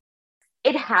other?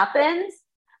 It happens,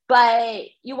 but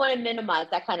you want to minimize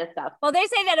that kind of stuff. Well, they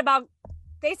say that about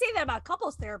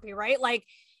couples therapy, right? Like,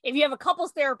 if you have a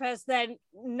couples therapist, then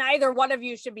neither one of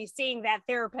you should be seeing that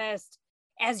therapist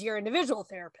as your individual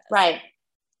therapist. Right.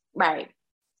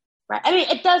 I mean,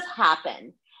 it does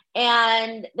happen.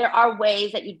 And there are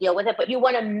ways that you deal with it, but you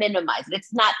want to minimize it.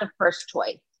 It's not the first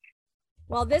choice.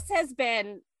 Well, this has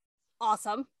been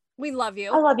awesome. We love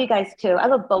you. I love you guys too. I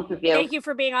love both of you. Thank you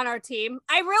for being on our team.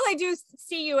 I really do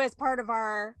see you as part of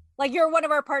you're one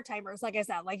of our part-timers. Like I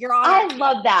said, like, you're on. I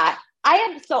love that. I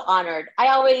am so honored. I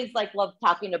always love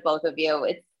talking to both of you.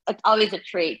 It's always a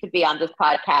treat to be on this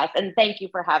podcast. And thank you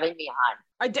for having me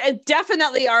on.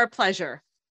 Definitely our pleasure.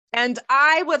 And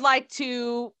I would like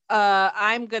to,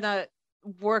 I'm going to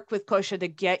work with Kosha to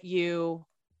get you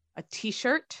a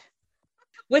t-shirt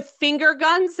with finger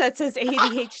guns that says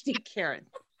ADHD Karen.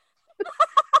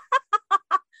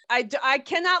 I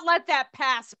cannot let that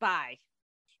pass by.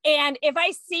 And if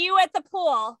I see you at the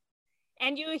pool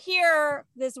and you hear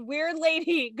this weird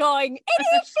lady going,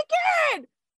 ADHD Karen,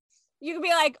 you can be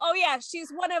like, oh yeah,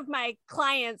 she's one of my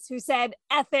clients who said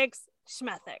ethics,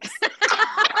 schmethics.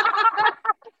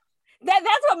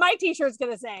 That's what my t-shirt's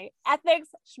going to say. Ethics,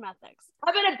 schmethics.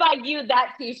 I'm going to buy you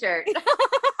that t-shirt.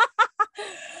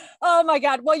 Oh my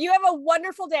God. Well, you have a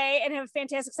wonderful day and have a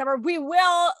fantastic summer. We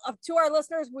will, to our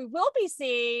listeners, we will be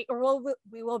seeing, or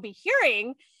we will be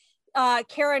hearing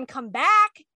Karen come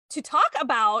back to talk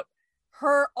about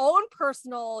her own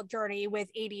personal journey with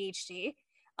ADHD.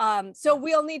 So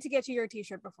we'll need to get you your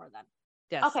t-shirt before then.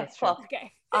 Yes. Okay, cool.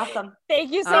 Okay. Awesome.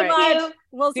 Thank you so much. Right.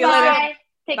 We'll see you later. Bye.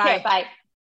 Take care. Bye.